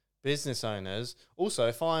get business owners. Also,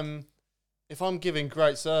 if I'm if I'm giving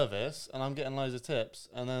great service and I'm getting loads of tips,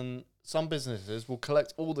 and then some businesses will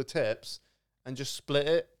collect all the tips and just split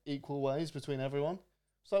it equal ways between everyone.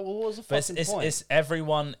 So, well, what was the fucking point? It's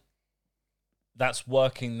everyone that's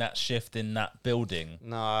working that shift in that building.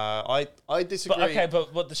 No, I disagree.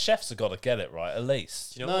 But the chefs have got to get it right at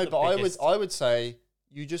least. You know I would say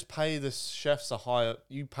you just pay the chefs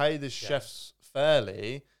chefs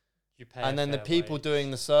fairly, and then the people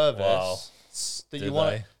doing the service that you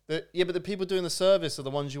want. But the people doing the service are the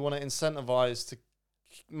ones you want to incentivize to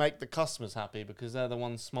make the customers happy because they're the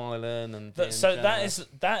ones smiling and. So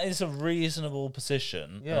that is a reasonable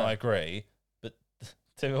position. Yeah, and I agree. But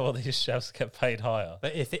do all these chefs get paid higher?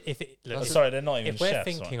 But if it look, sorry, they're not even chefs. If we're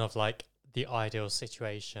chefs, thinking of like the ideal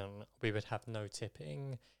situation, we would have no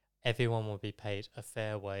tipping. Everyone will be paid a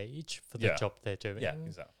fair wage for the job they're doing. Yeah,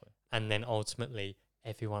 exactly. And then ultimately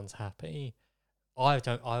everyone's happy. I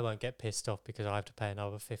won't get pissed off because I have to pay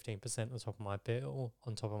another 15% on top of my bill,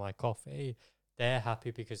 on top of my coffee. They're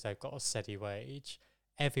happy because they've got a steady wage.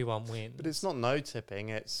 Everyone wins. But it's not no tipping,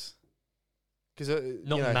 it's because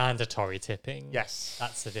not mandatory tipping. Yes.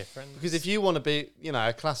 That's the difference. Because if you want to be,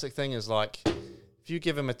 a classic thing is like if you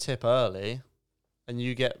give them a tip early and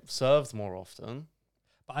you get served more often.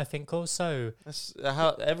 But I think also that's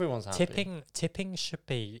how everyone's happy. Tipping should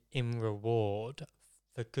be in reward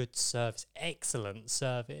for good service, excellent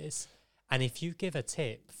service. And if you give a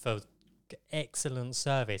tip for excellent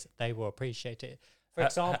service, they will appreciate it. For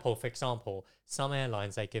example, some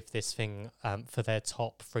airlines, they give this thing for their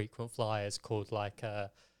top frequent flyers called like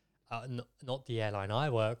not the airline I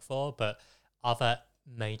work for, but other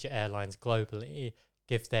major airlines globally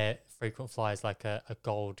give their frequent flyers like a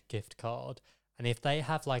gold gift card. And if they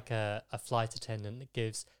have like a flight attendant that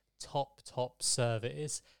gives top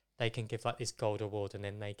service, they can give like this gold award, and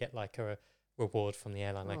then they get like a reward from the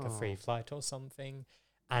airline, like a free flight or something.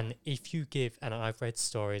 And if you give, and I've read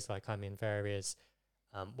stories, like I'm in various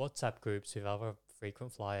WhatsApp groups with other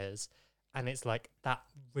frequent flyers, and it's like that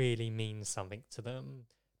really means something to them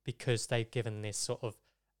because they've given this sort of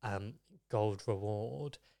gold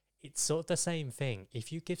reward. It's sort of the same thing.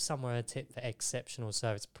 If you give someone a tip for exceptional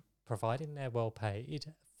service, providing they're well paid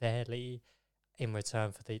fairly in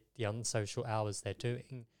return for the unsocial hours they're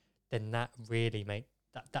doing, then that really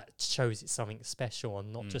that shows it's something special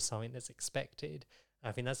and not just something that's expected. And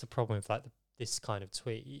I think that's the problem with like this kind of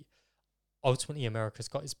tweet. Ultimately, America's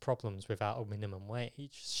got its problems without a minimum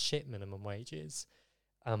wage, shit minimum wages.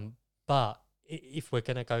 But if we're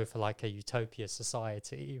going to go for like a utopia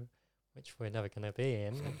society, which we're never going to be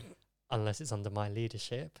in, unless it's under my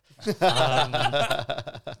leadership,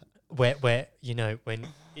 where when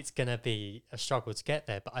it's going to be a struggle to get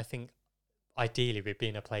there. But I think ideally we'd be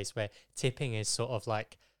in a place where tipping is sort of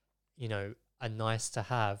like, a nice to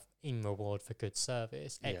have in reward for good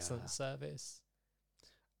service, excellent service.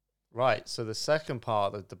 Right. So the second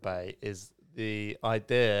part of the debate is the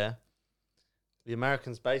idea, the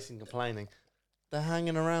Americans basically complaining, they're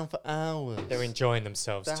hanging around for hours. They're enjoying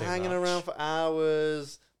themselves too much. They're hanging around for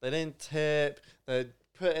hours. They didn't tip. They're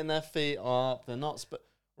putting their feet up. They're not...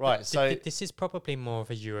 Right, so... This is probably more of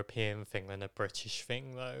a European thing than a British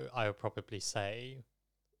thing, though, I would probably say.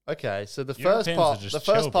 Okay, so the Europeans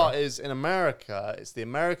first part is in America, it's the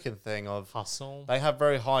American thing of... Hustle. They have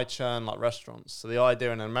very high churn, like, restaurants. So the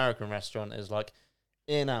idea in an American restaurant is, like,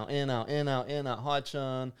 in, out, high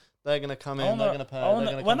churn. They're going to come in, they're going to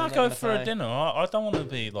pay. When I go for a dinner, I don't want to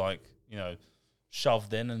be, like,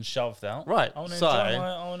 shoved in and shoved out. Right. I want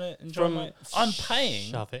to enjoy my... I'm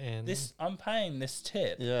paying... Shove it in. I'm paying this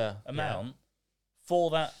tip amount for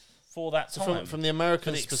that so time. From the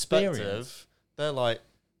Americans' perspective, they're like,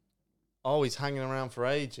 he's hanging around for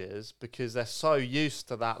ages because they're so used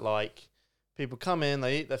to that, like, people come in,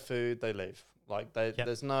 they eat their food, they leave. Like,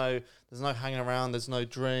 there's no hanging around, there's no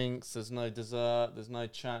drinks, there's no dessert, there's no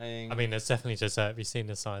chatting. I mean, there's definitely dessert. Have you seen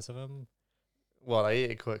the size of them? Well, I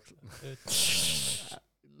eat it quickly.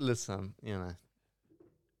 Listen,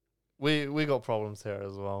 we got problems here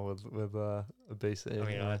as well with obesity. I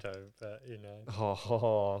mean, I don't, but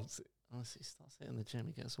Honestly, starts hitting the gym,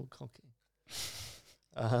 he gets all cocky.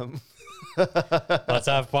 Let's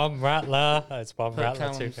have one rattler. It's one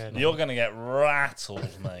rattler too many. You're gonna get rattled,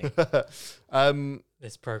 mate.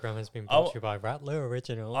 This program has been brought to you by Rattler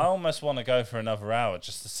Original. I almost want to go for another hour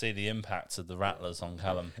just to see the impact of the rattlers on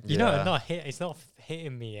Callum. It's not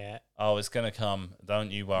hitting me yet. Oh, it's gonna come.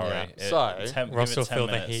 Don't you worry. Yeah. Ross will feel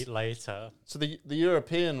the heat later. So the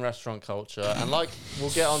European restaurant culture, and like we'll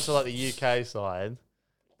get onto like the UK side.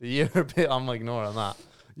 The European, I'm ignoring that.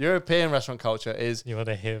 European restaurant culture is You want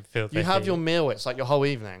to feel you have your meal. It's like your whole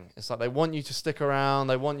evening. It's like they want you to stick around.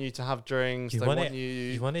 They want you to have drinks. You want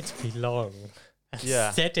it to be long, and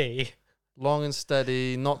steady, long and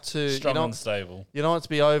steady. Not too strong and stable. You don't want it to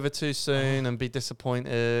be over too soon and be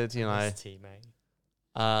disappointed. You know, teammate.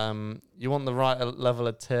 You want the right level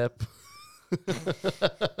of tip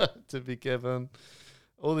to be given.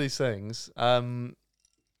 All these things.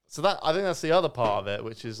 So that I think that's the other part of it,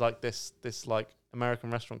 which is like this like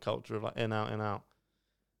American restaurant culture of like in out in out.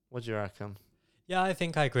 What do you reckon? Yeah, I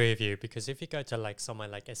think I agree with you, because if you go to like somewhere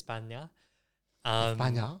like España,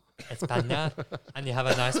 España, and you have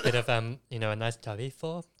a nice bit of a nice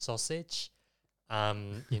chorizo sausage,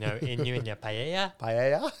 in your paella.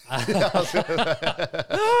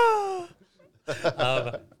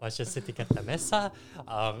 While you're sitting at the mesa.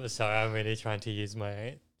 Sorry, I'm really trying to use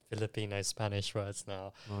my Filipino Spanish words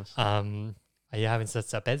now. Nice. Are you having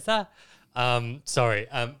cerveza? Sorry.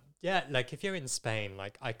 Yeah, like if you're in Spain,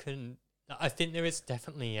 like I think there is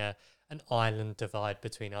definitely an island divide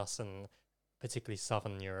between us and particularly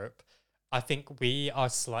Southern Europe. I think we are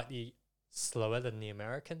slightly slower than the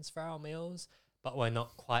Americans for our meals, but we're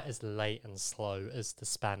not quite as late and slow as the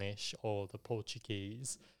Spanish or the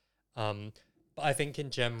Portuguese. But I think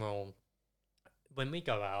in general, when we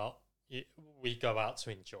go out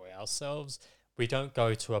to enjoy ourselves. We don't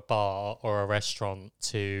go to a bar or a restaurant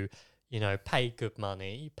to, pay good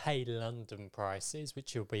money, pay London prices,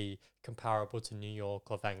 which will be comparable to New York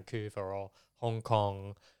or Vancouver or Hong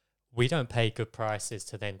Kong. We don't pay good prices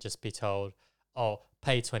to then just be told, oh,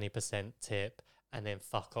 pay 20% tip and then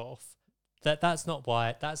fuck off. That's not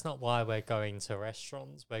why we're going to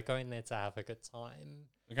restaurants. We're going there to have a good time.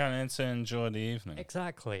 We're going in to enjoy the evening.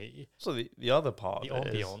 Exactly. So the other part the of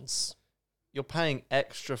it ambience. Is you're paying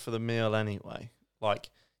extra for the meal anyway. Like,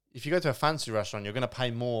 if you go to a fancy restaurant, you're going to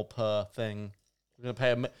pay more per thing. You're going to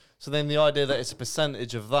pay so then the idea that it's a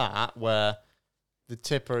percentage of that where the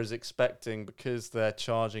tipper is expecting, because they're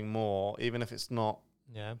charging more, even if it's not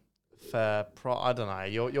fair. I don't know.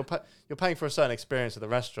 You're paying for a certain experience at the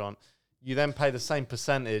restaurant. You then pay the same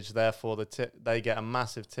percentage. Therefore, they get a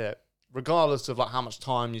massive tip, regardless of like how much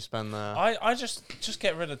time you spend there. I just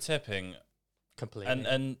get rid of tipping completely.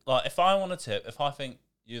 And like, if I want to tip, if I think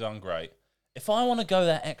you done great, if I want to go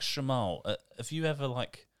that extra mile, have you ever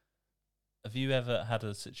had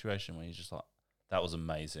a situation where you're just like, that was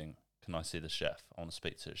amazing? Can I see the chef? I want to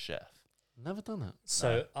speak to a chef. Never done it.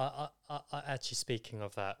 So I actually, speaking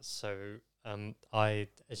of that, so I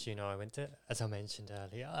went to, as I mentioned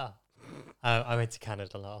earlier, I went to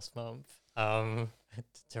Canada last month, to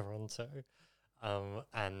Toronto,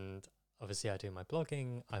 and obviously I do my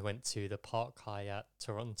blogging. I went to the Park Hyatt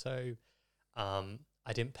Toronto.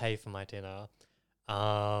 I didn't pay for my dinner,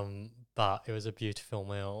 but it was a beautiful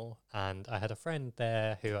meal, and I had a friend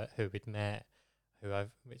there who we'd met,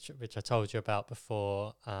 which I told you about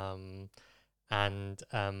before, and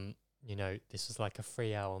this was like a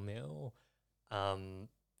 3-hour meal,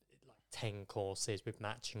 like 10 courses with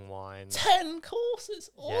matching wine. 10 courses?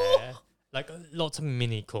 Oh! Yeah. Like lots of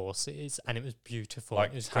mini courses, and it was beautiful.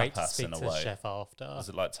 Like it was great to tapas speak in a to the way. chef after. Was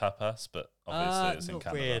it like tapas? But obviously it's in not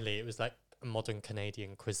Canada. really. It was like a modern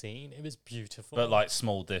Canadian cuisine. It was beautiful. But like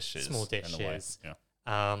small dishes. Small in a way. dishes. Yeah.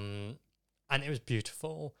 And it was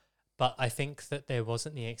beautiful. But I think that there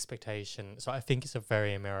wasn't the expectation. So I think it's a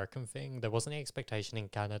very American thing. There wasn't the expectation in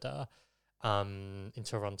Canada, in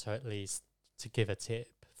Toronto at least, to give a tip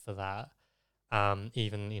for that.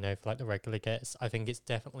 Even, for like the regular guests. I think it's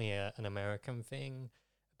definitely an American thing,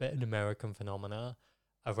 a bit an American phenomena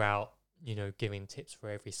around, giving tips for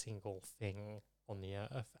every single thing on the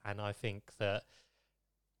earth. And I think that,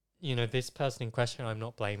 this person in question, I'm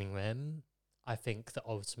not blaming them. I think that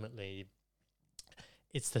ultimately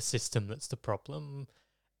it's the system that's the problem.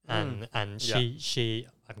 And she,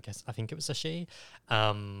 I think it was a she,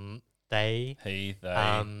 they, he,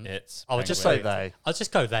 they, it's. I'll just say they. I'll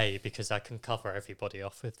just go they, because I can cover everybody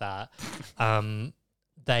off with that.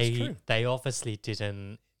 They obviously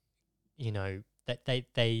didn't, that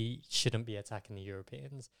they shouldn't be attacking the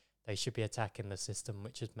Europeans. They should be attacking the system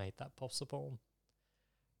which has made that possible.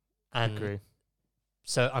 And agree.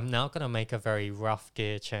 So I'm now going to make a very rough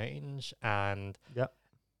gear change, and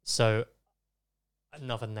so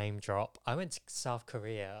another name drop. I went to South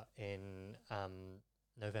Korea in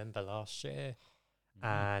November last year,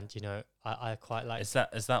 and I quite like. Is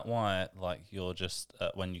that why, like, you're just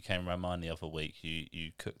when you came around mine the other week,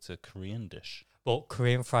 you cooked a Korean dish? Well,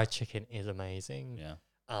 Korean fried chicken is amazing. Yeah.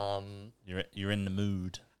 You're in the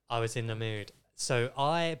mood. I was in the mood, so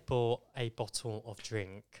I bought a bottle of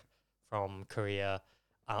drink from Korea.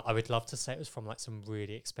 I would love to say it was from like some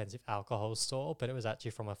really expensive alcohol store, but it was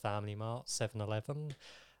actually from a Family Mart, 7-Eleven.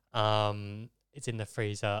 It's in the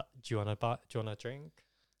freezer. Do you want to drink?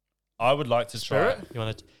 I would like to try it. You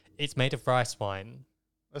want to? It's made of rice wine.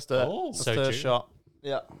 Let's do it. Oh, Let's do a shot.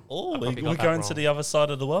 Yeah. Oh, probably got we're that going to wrong. the other side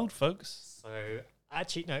of the world, folks. So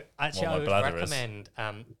actually, Well, I my would bladder is. recommend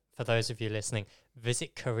for those of you listening,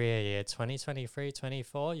 visit Korea year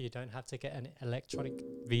 2023-24. You don't have to get an electronic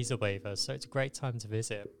visa waiver, so it's a great time to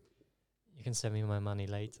visit. You can send me my money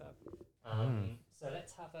later. So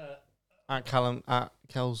let's have a At Callum, at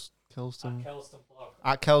Kelston Kelston blog.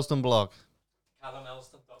 At Kelston blog.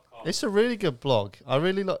 CallumElston.com. It's a really good blog. I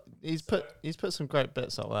really like. He's put some great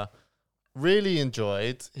bits up there. Really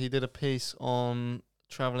enjoyed. He did a piece on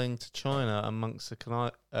traveling to China amongst the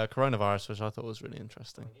coronavirus, which I thought was really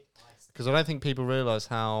interesting. Because I don't think people realise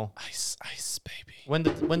how. Ice, baby. When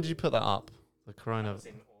did you put that up? The corona. That was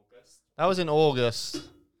in August. That was in August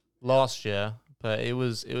last year, but it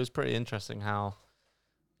was pretty interesting how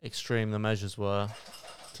extreme the measures were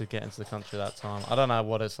to get into the country that time. I don't know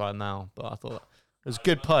what it's like now, but I thought it was a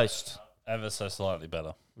good post. Ever so slightly better.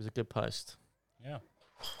 It was a good post. Yeah.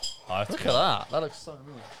 I have to Look go. at that. That looks so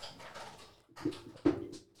nice.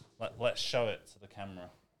 Let's show it to the camera.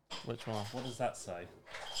 Which one? What does that say?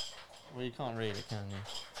 Well, you can't read it, can you?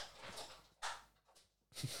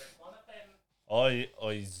 One of them.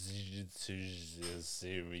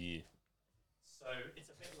 Siri. So it's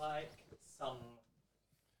a bit like some.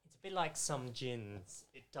 It's a bit like some gins.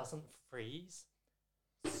 It doesn't freeze,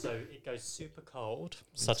 so it goes super cold,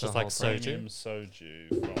 such as like soju. Premium soju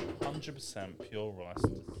from 100% pure rice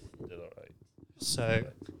distillery. So,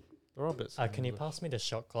 There are bits. can you pass me the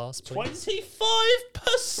shot glass, please?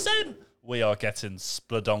 25%. We are getting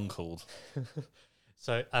splodonkled.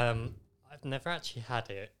 So, I've never actually had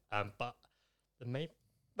it, but the main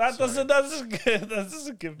That Sorry.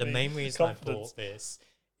 doesn't give the me main reason I confidence. bought this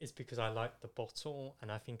is because I liked the bottle,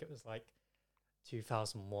 and I think it was like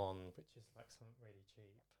 2001, which is like something really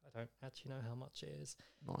cheap. I don't actually know how much it is.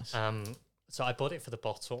 Nice. So I bought it for the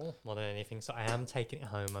bottle more than anything. So I am taking it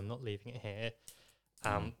home. I'm not leaving it here.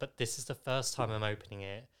 But this is the first time I'm opening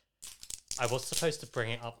it. I was supposed to bring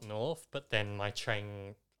it up north, but then my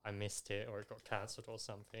train, I missed it, or it got cancelled or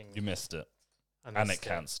something. You missed it. I And missed it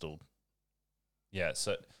cancelled. Yeah,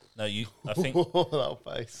 so no, I think that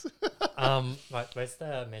face. Right, where's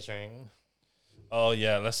the measuring? oh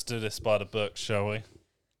yeah, let's do this by the book, shall we?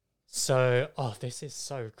 So, this is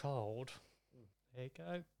so cold. There you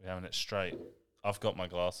go. We're having it straight. I've got my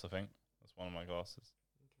glass, I think. That's one of my glasses.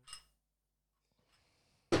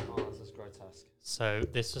 Oh, this is grotesque. So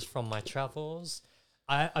this was from my travels.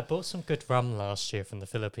 I bought some good rum last year from the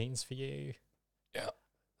Philippines for you. Yeah.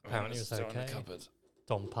 Apparently it was Still in the okay. cupboard.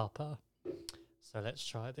 Don Papa. So let's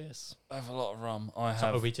try this. I have a lot of rum. I So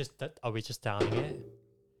have. are we just downing it?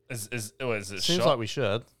 Is it Seems shot? like we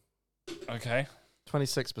should. Okay.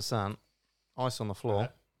 26%. Ice on the floor.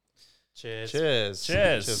 Alright. Cheers. Cheers.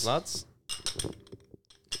 Cheers. Cheers, lads. Oh,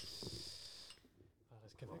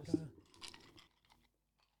 let's give it a go.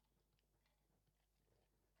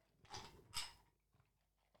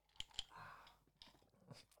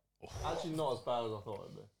 Actually, not as bad as I thought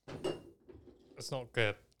it'd be. It's not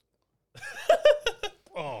good.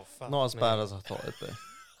 Oh, fuck Not as me. bad as I thought it'd be.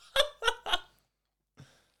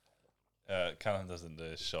 Callum doesn't do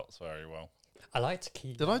his shots very well. I like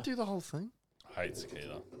tequila. Did I do the whole thing? I hate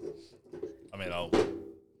tequila. I mean,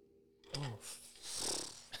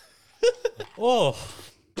 Oh,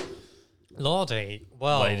 Lordy.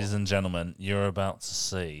 Well, ladies and gentlemen, you're about to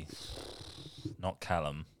see, not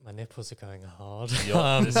Callum. my nipples are going hard.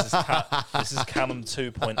 This is Callum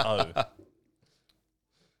 2.0.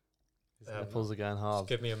 His nipples are going hard.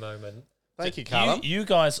 Give me a moment. Thank you, Callum. You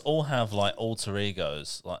guys all have like alter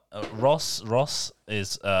egos. Like Ross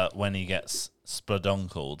is when he gets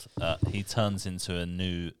splodonkled, he turns into a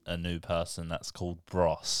new person that's called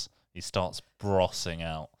Bros. He starts brossing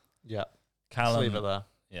out. Yeah. Callum, Just leave it there.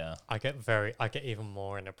 yeah, I get even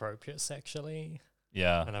more inappropriate sexually,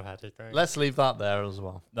 yeah. and I've had it very. Let's leave that there as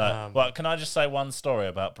well. No, well, can I just say one story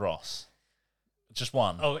about Bros? Just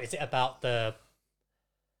one. Oh, is it about the?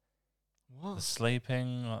 The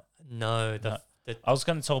sleeping. No, the I was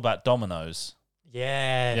going to talk about dominoes.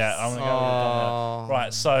 yes. Yeah, I'm going to go with dominoes.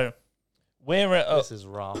 Right, so we're at This is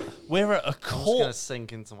rough. we're at a I'm just going court. to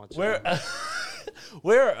sink into my We're chair.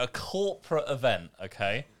 we're at a corporate event,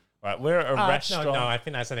 okay? Right, we're at a restaurant. No, I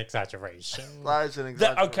think that's an exaggeration. That is an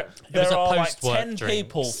Okay, was there a are like post-work 10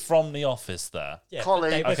 people drinks. from the office there. Yeah,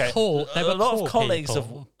 Colleagues. they were Okay, cool. They were a lot cool of colleagues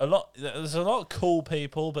people. There's a lot of cool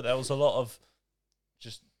people, but there was a lot of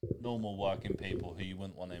just normal working people who you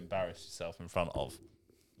wouldn't want to embarrass yourself in front of.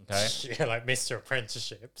 Okay. Yeah, like Mr.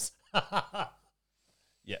 Apprenticeships.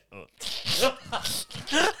 Yeah.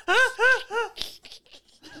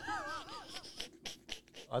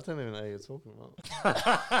 I don't even know what you're talking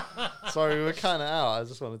about. Sorry, we were cutting it out. I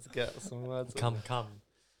just wanted to get some words. Come.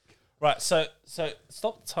 Right. So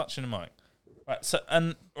stop touching the mic.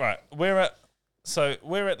 Right. We're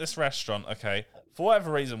at this restaurant. Okay. For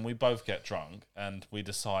whatever reason, we both get drunk and we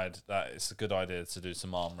decide that it's a good idea to do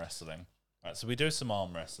some arm wrestling. Right. So we do some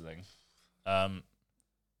arm wrestling.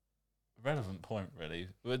 Relevant point, really.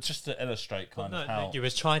 Just to illustrate kind of how you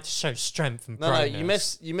was trying to show strength and No, you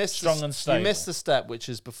missed Strong and stable. You missed the step, which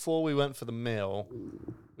is before we went for the meal,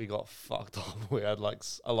 we got fucked up. We had like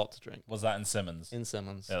a lot to drink. Was that in Simmons? In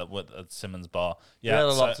Simmons. Yeah, at Simmons bar. Yeah, we had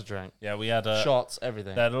a lot to drink. Yeah, we had shots,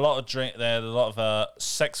 everything. They had a lot of drink. They had a lot of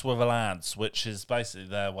sex with lads, which is basically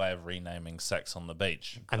their way of renaming sex on the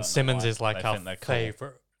beach. And Simmons is like our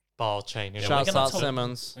favourite bar chain. Shouts out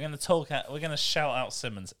Simmons. We're gonna shout out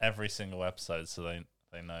Simmons every single episode, so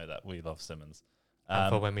they know that we love Simmons.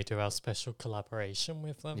 And for when we do our special collaboration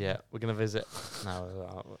with them. Yeah, we're gonna visit.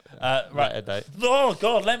 No, right. Oh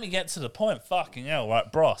God, let me get to the point. Fucking hell,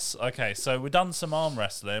 right, bros. Okay, so we've done some arm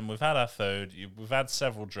wrestling. We've had our food. We've had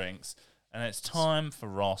several drinks, and it's time for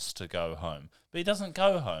Ross to go home. But he doesn't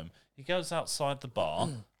go home. He goes outside the bar.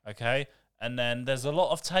 Okay, and then there's a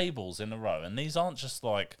lot of tables in a row, and these aren't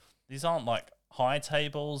like high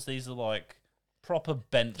tables. These are like proper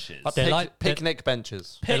benches. They're like picnic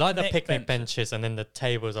benches. They're like the picnic benches, and then the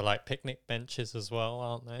tables are like picnic benches as well,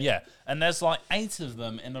 aren't they? Yeah, and there's like 8 of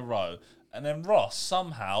them in a row, and then Ross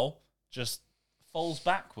somehow just falls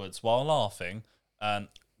backwards while laughing, and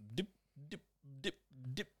dip, dip, dip,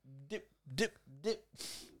 dip, dip, dip, dip.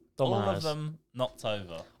 All of them knocked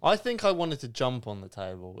over. I think I wanted to jump on the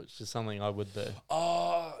table, which is something I would do.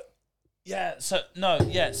 Yeah, so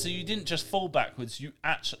you didn't just fall backwards, you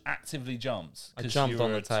actively jumped. I jumped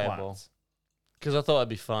on the table. Because I thought it'd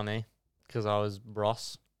be funny, because I was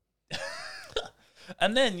Ross.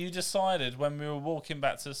 And then you decided when we were walking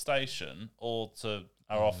back to the station, or to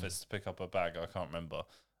our office to pick up a bag, I can't remember,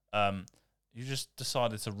 you just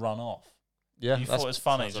decided to run off. Yeah, you thought it was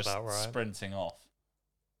funny just sprinting off.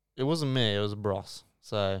 It wasn't me, it was Bros.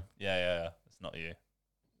 So Yeah. It's not you.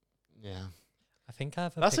 Yeah. I think I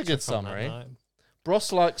have That's a good summary.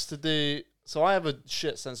 Bros likes to do... So I have a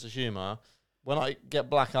shit sense of humour. When I get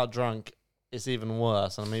blackout drunk, it's even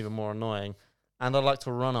worse, and I'm even more annoying. And I like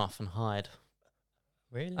to run off and hide.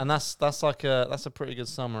 Really? And that's a pretty good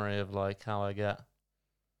summary of like how I get.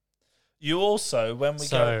 You also, when we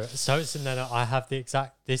go... So no, I have the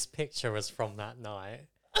exact... This picture was from that night.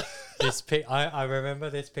 I remember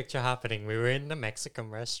this picture happening. We were in the Mexican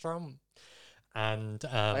restaurant, and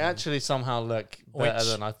I actually somehow look better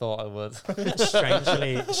than I thought I would.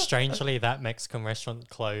 strangely, that Mexican restaurant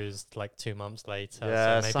closed like 2 months later.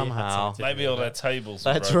 Yeah, so somehow. Maybe all their tables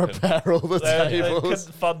were broken. They had to repair all the tables. They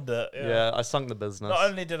couldn't fund it. Yeah, I sunk the business. Not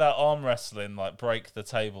only did our arm wrestling like break the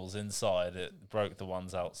tables inside, it broke the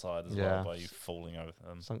ones outside as well by you falling over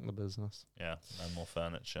them. Sunk the business. Yeah, no more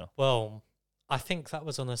furniture. Well, I think that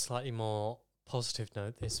was on a slightly more positive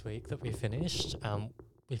note this week that we finished.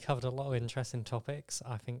 We covered a lot of interesting topics,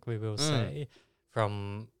 I think we will say,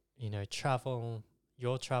 from, travel,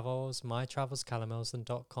 your travels, my travels,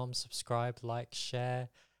 callumilson.com. Subscribe, like, share,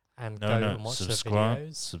 and go and watch the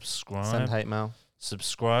videos. Subscribe. Send hate mail.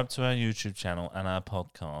 Subscribe to our YouTube channel and our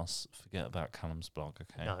podcast. Forget about Callum's blog,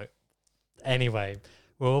 okay? No. Anyway,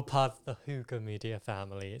 we're all part of the Hygge Media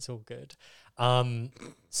family. It's all good.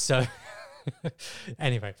 So...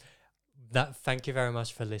 Anyway, thank you very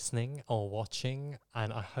much for listening or watching,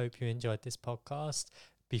 and I hope you enjoyed this podcast.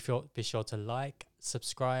 Be sure to like,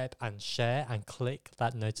 subscribe, and share, and click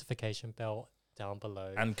that notification bell down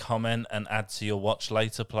below. And comment and add to your watch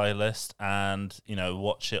later playlist, and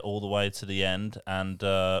watch it all the way to the end, and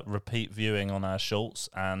repeat viewing on our shorts,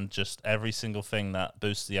 and just every single thing that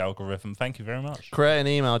boosts the algorithm. Thank you very much. Create an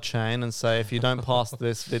email chain and say, if you don't pass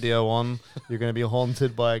this video on, you're going to be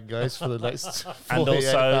haunted by a ghost for the next 48,000 And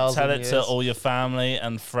also tell it years. to all your family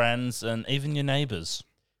and friends and even your neighbours.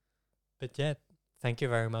 But yeah, thank you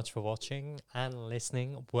very much for watching and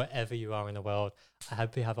listening wherever you are in the world. I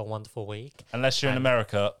hope you have a wonderful week. Unless you're in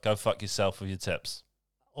America, go fuck yourself with your tips.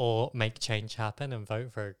 Or make change happen and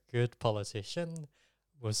vote for a good politician.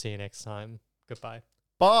 We'll see you next time. Goodbye.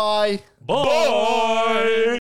 Bye. Bye.